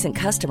 In a recent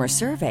customer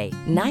survey,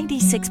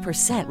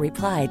 96%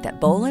 replied that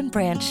Boll &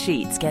 Branch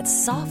sheets get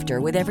softer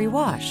with every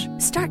wash.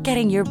 Start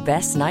getting your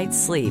best night's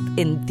sleep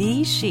in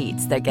these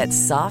sheets that get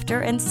softer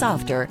and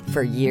softer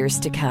for years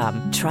to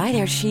come. Try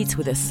their sheets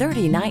with a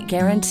 30-night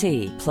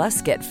guarantee.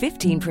 Plus, get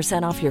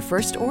 15% off your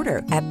first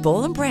order at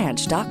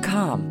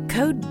bollandbranch.com.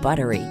 Code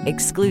BUTTERY.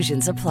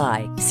 Exclusions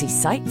apply. See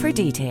site for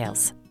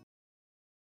details.